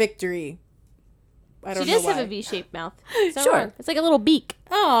 V for victory. I don't She know does why. have a V-shaped mouth. So Sure. wrong. It's like a little beak.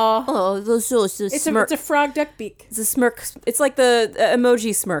 Oh. Oh, it's a It's smirk. a frog duck beak. It's a smirk. It's like the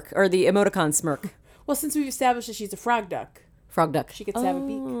emoji smirk or the emoticon smirk. Well, since we've established that she's a frog duck, Frog duck. she gets to have a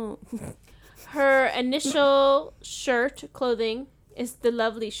beak. Her initial clothing is the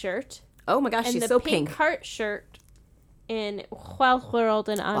lovely shirt. Oh my gosh, And she's the so pink pink. heart shirt in Wild World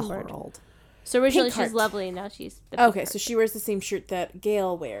and Onward. World. So originally Pink she's heart. lovely, and now she's the pink Okay, heart. so she wears the same shirt that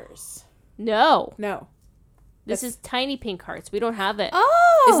Gail wears. No. No. This is tiny pink hearts. We don't have it.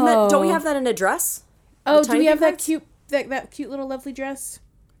 Oh. Isn't that? Don't we have that in a dress? Oh, The do tiny we have pink that hearts? cute that cute little lovely dress?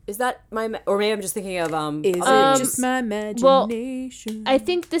 Is that or maybe I'm just thinking of Is other it names. just my imagination? I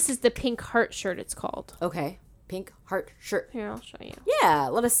think this is the pink heart shirt it's called. Okay, pink heart shirt. Here, I'll show you. Yeah,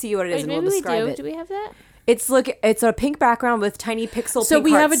 let us see what it is Wait, and maybe we'll we describe do. it. Do we have that? It's a pink background with tiny pixel. So pink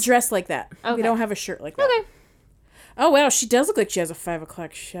we have a hearts. dress like that. We Okay. don't have a shirt like that. Okay. Oh wow, she does look like she has a 5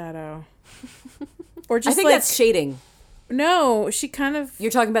 o'clock shadow. Or I just think like that's shading. no, she kind of.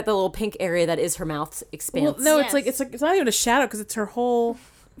 You're talking about the little pink area that is her mouth's Well, expanse. no, Yes. it's it's not even a shadow because it's her whole.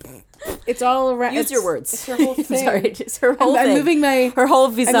 It's all around. Use your words. It's her whole thing. Sorry, just her whole I'm thing. moving my. her whole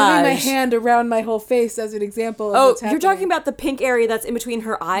I'm visage. moving my hand around my whole face as an example. Of Oh, what's you're happening. talking about the pink area that's in between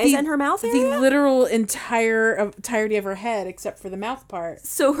her eyes and her mouth area? the literal entirety of her head, except for the mouth part.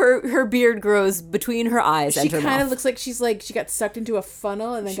 So her beard grows between her eyes She and her kind mouth. of looks like she got sucked into a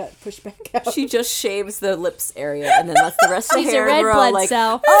funnel and then got pushed back out. She just shaves the lips area and then lets the rest of the She's a hair red grow. blood like,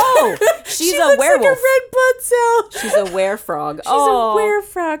 cell. Oh, she's she a looks werewolf. like a red blood cell. She's a werefrog. She's Oh, a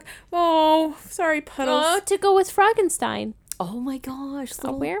werefrog. Oh, sorry, Puddles. Oh, to go with Frankenstein. oh my gosh, A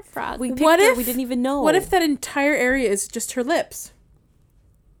little werefrog. We picked What her, if we didn't even know? What if that entire area is just her lips?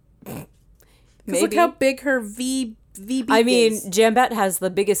 Because look Maybe. how big her V beak I mean, is. Jambette has the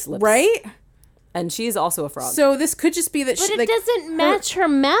biggest lips, Right? And she's also a frog. So this could just be that But she it like doesn't match her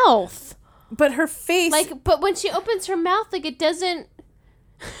mouth. but her face But when she opens her mouth, like it doesn't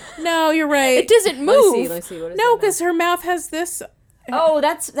no, you're right. it doesn't Let me move. see. Let me see. What is No, that because her mouth has this. now? Oh,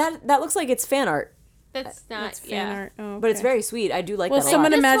 that looks like it's fan art, That's not That's fan art. Oh, but it's okay. very sweet. I do like Well, that a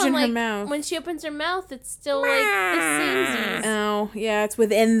someone lot. This imagine one, her like, mouth. When she opens her mouth, it's still like the same. Oh, yeah, it's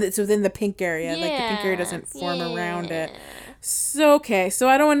within the pink area. Like the pink area doesn't form around it. So okay, so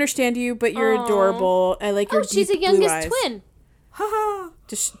I don't understand you, but you're Aw. adorable. I like your Oh, she's a deep blue youngest eyes. twin.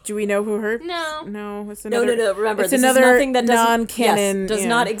 Do we know who her? No. No, it's No, another. no. Remember, it's this another is nothing that doesn't, non-canon. Yes, does yeah.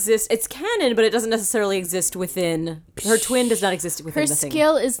 not exist. It's canon, but it doesn't necessarily exist within. Her twin does not exist within Her the thing.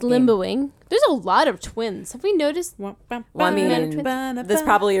 skill is limboing. There's a lot of twins. Have we noticed? Well, I mean, that's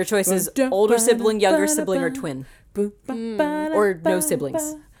probably your choice: is older sibling, younger sibling, or twin, or no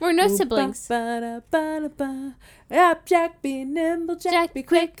siblings. We're no siblings. Up, Jack, be nimble, Jack, be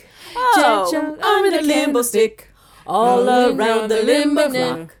quick. Oh, I'm in a limbo stick, all around the limbo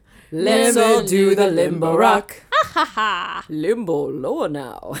rock. Let's all do the limbo rock. Ha ha. Limbo lower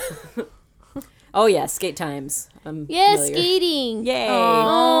now. Oh yeah, skate times. I'm Yeah, familiar. skating. Yay!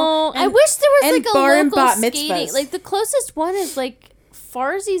 Oh, I And- wish there was and like a bar and local bat skating. mitzvahs. Like the closest one is like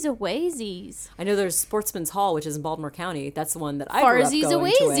Farsies Oasis. I know there's Sportsman's Hall, which is in Baltimore County. That's the one that I grew up Farsies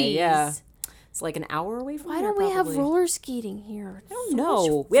going to. Oasis. Yeah, it's like an hour away from Why here, don't we have probably. roller skating here?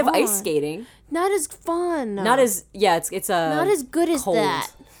 No, we have ice skating. Not as fun. Not as it's not as good as cold. that.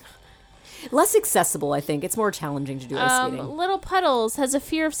 Less accessible. I think it's more challenging to do ice skating. Little Puddles has a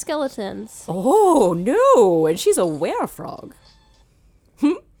fear of skeletons. Oh no! And she's a werefrog.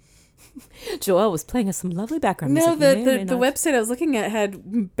 Joelle was playing us some lovely background No, music. You may or may the not. website I was looking at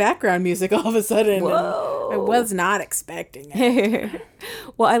had background music all of a sudden. Whoa. I was not expecting it.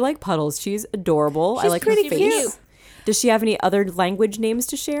 Well, I like Puddles. She's adorable. I She's like her pretty face. cute. Does she have any other language names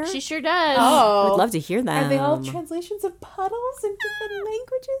to share? She sure does. I would love to hear them. Are they all translations of puddles in different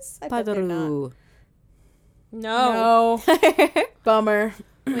languages? I bet they're not. Puddle. No. No. Bummer.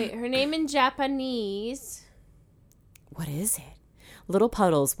 Wait, her name in Japanese. What is it? Little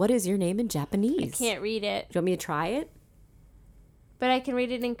Puddles, what is your name in Japanese? Can't read it, Do you want me to try it? but I can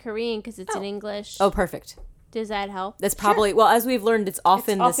read it in Korean because it's in English. Oh, perfect. Does that help? That's probably, well, as we've learned, it's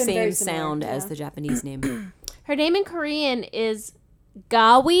often the often very same similar, sound as yeah. the Japanese name. Her name in Korean is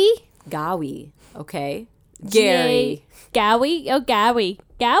Gawi. Gawi. Okay. Gary. Gawi. Oh, Gawi.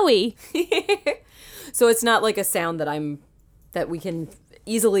 Gawi. So it's not like a sound that we can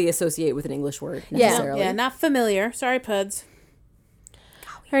easily associate with an English word necessarily. Yeah, not familiar. Sorry, Puds.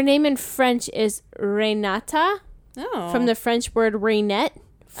 Her name in French is Renata, Oh. from the French word renette,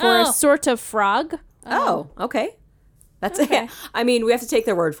 for a Oh. sort of frog. Oh, okay. That's it. I mean, we have to take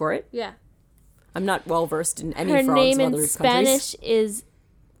their word for it. Yeah. I'm not well versed in any Her frogs name of in other Spanish countries. is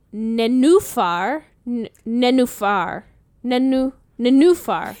Nenufar. Nenufar.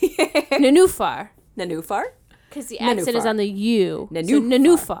 Nenufar. Nenufar? Because the accent is Nenufar. on the U. So Nenufar.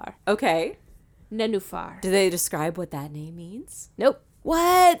 Nenufar. Okay. Nenufar. Do they describe what that name means? Nope.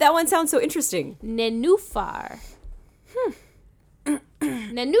 What? That one sounds so interesting. Nenufar.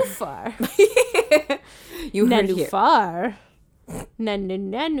 Nenufar. You heard it here. Nenufar.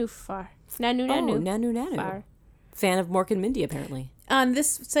 Nenufar. Oh, Nanu. Far. Fan of Mork and Mindy, apparently. On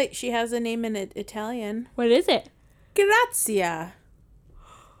this site, she has a name in Italian. What is it? Grazia.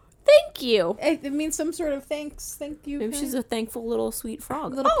 Thank you. It means some sort of thanks. Thank you. Maybe she's a thankful little sweet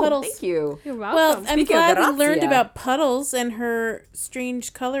frog. Little puddles. Thank you. You're welcome. Well, I'm Speaking of glad we learned Grazia. about Puddles and her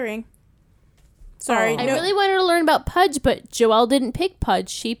strange coloring. Sorry. Oh. I no- really wanted to learn about Pudge, but Joelle didn't pick Pudge.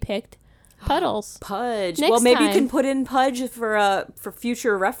 She picked Puddles. Pudge. Next well, maybe you time. can put in Pudge for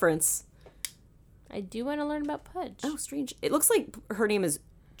future reference. I do want to learn about Pudge. Oh, strange. It looks like her name is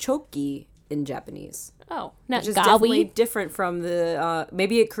Choki in Japanese. Oh, not Which is definitely Gawi. different from the...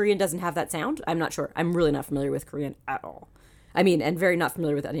 maybe Korean doesn't have that sound. I'm not sure. I'm really not familiar with Korean at all. I mean, and very not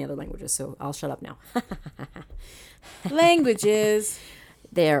familiar with any other languages, so I'll shut up now. Languages.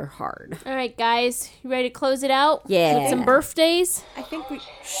 They're hard. All right, guys. You ready to close it out? Yeah. With some birthdays? I think we...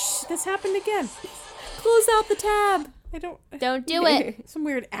 Shh, this happened again. Close out the tab. I don't... Don't do it. Some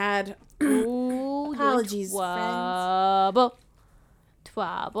weird ad. Ooh, Apologies, Twabble.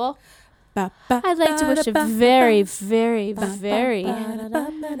 Twabble. Ba, ba, I'd like to wish a very, very, very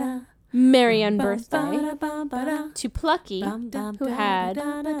merry unbirthday to Plucky, who had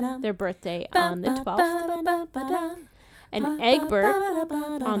their birthday on the 12th, and Egbert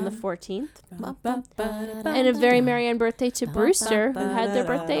on the 14th, and a very merry unbirthday to Brewster, who had their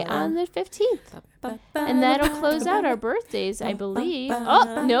birthday on the 15th. And that'll close out our birthdays, I believe.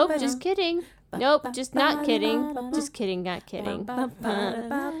 Oh, nope, just kidding. Nope, just not kidding. Just kidding, not kidding.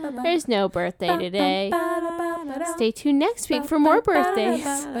 There's no birthday today. Stay tuned next week for more birthdays.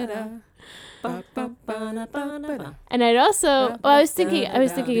 And I'd also, I was thinking,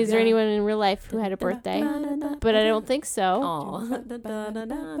 is there anyone in real life who had a birthday? But I don't think so. Aw.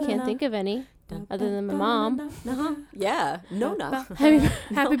 Can't think of any other than my mom. Yeah. Nona.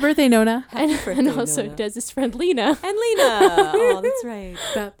 Happy birthday, Nona. And also does his friend Lena. And Lena. Oh, that's right.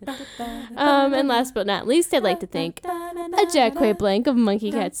 And last but not least, I'd like to thank Jack Quay Blank of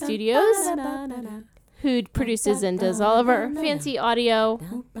Monkey Cat Studios, who produces and does all of our fancy audio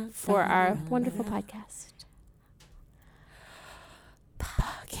for our wonderful podcast.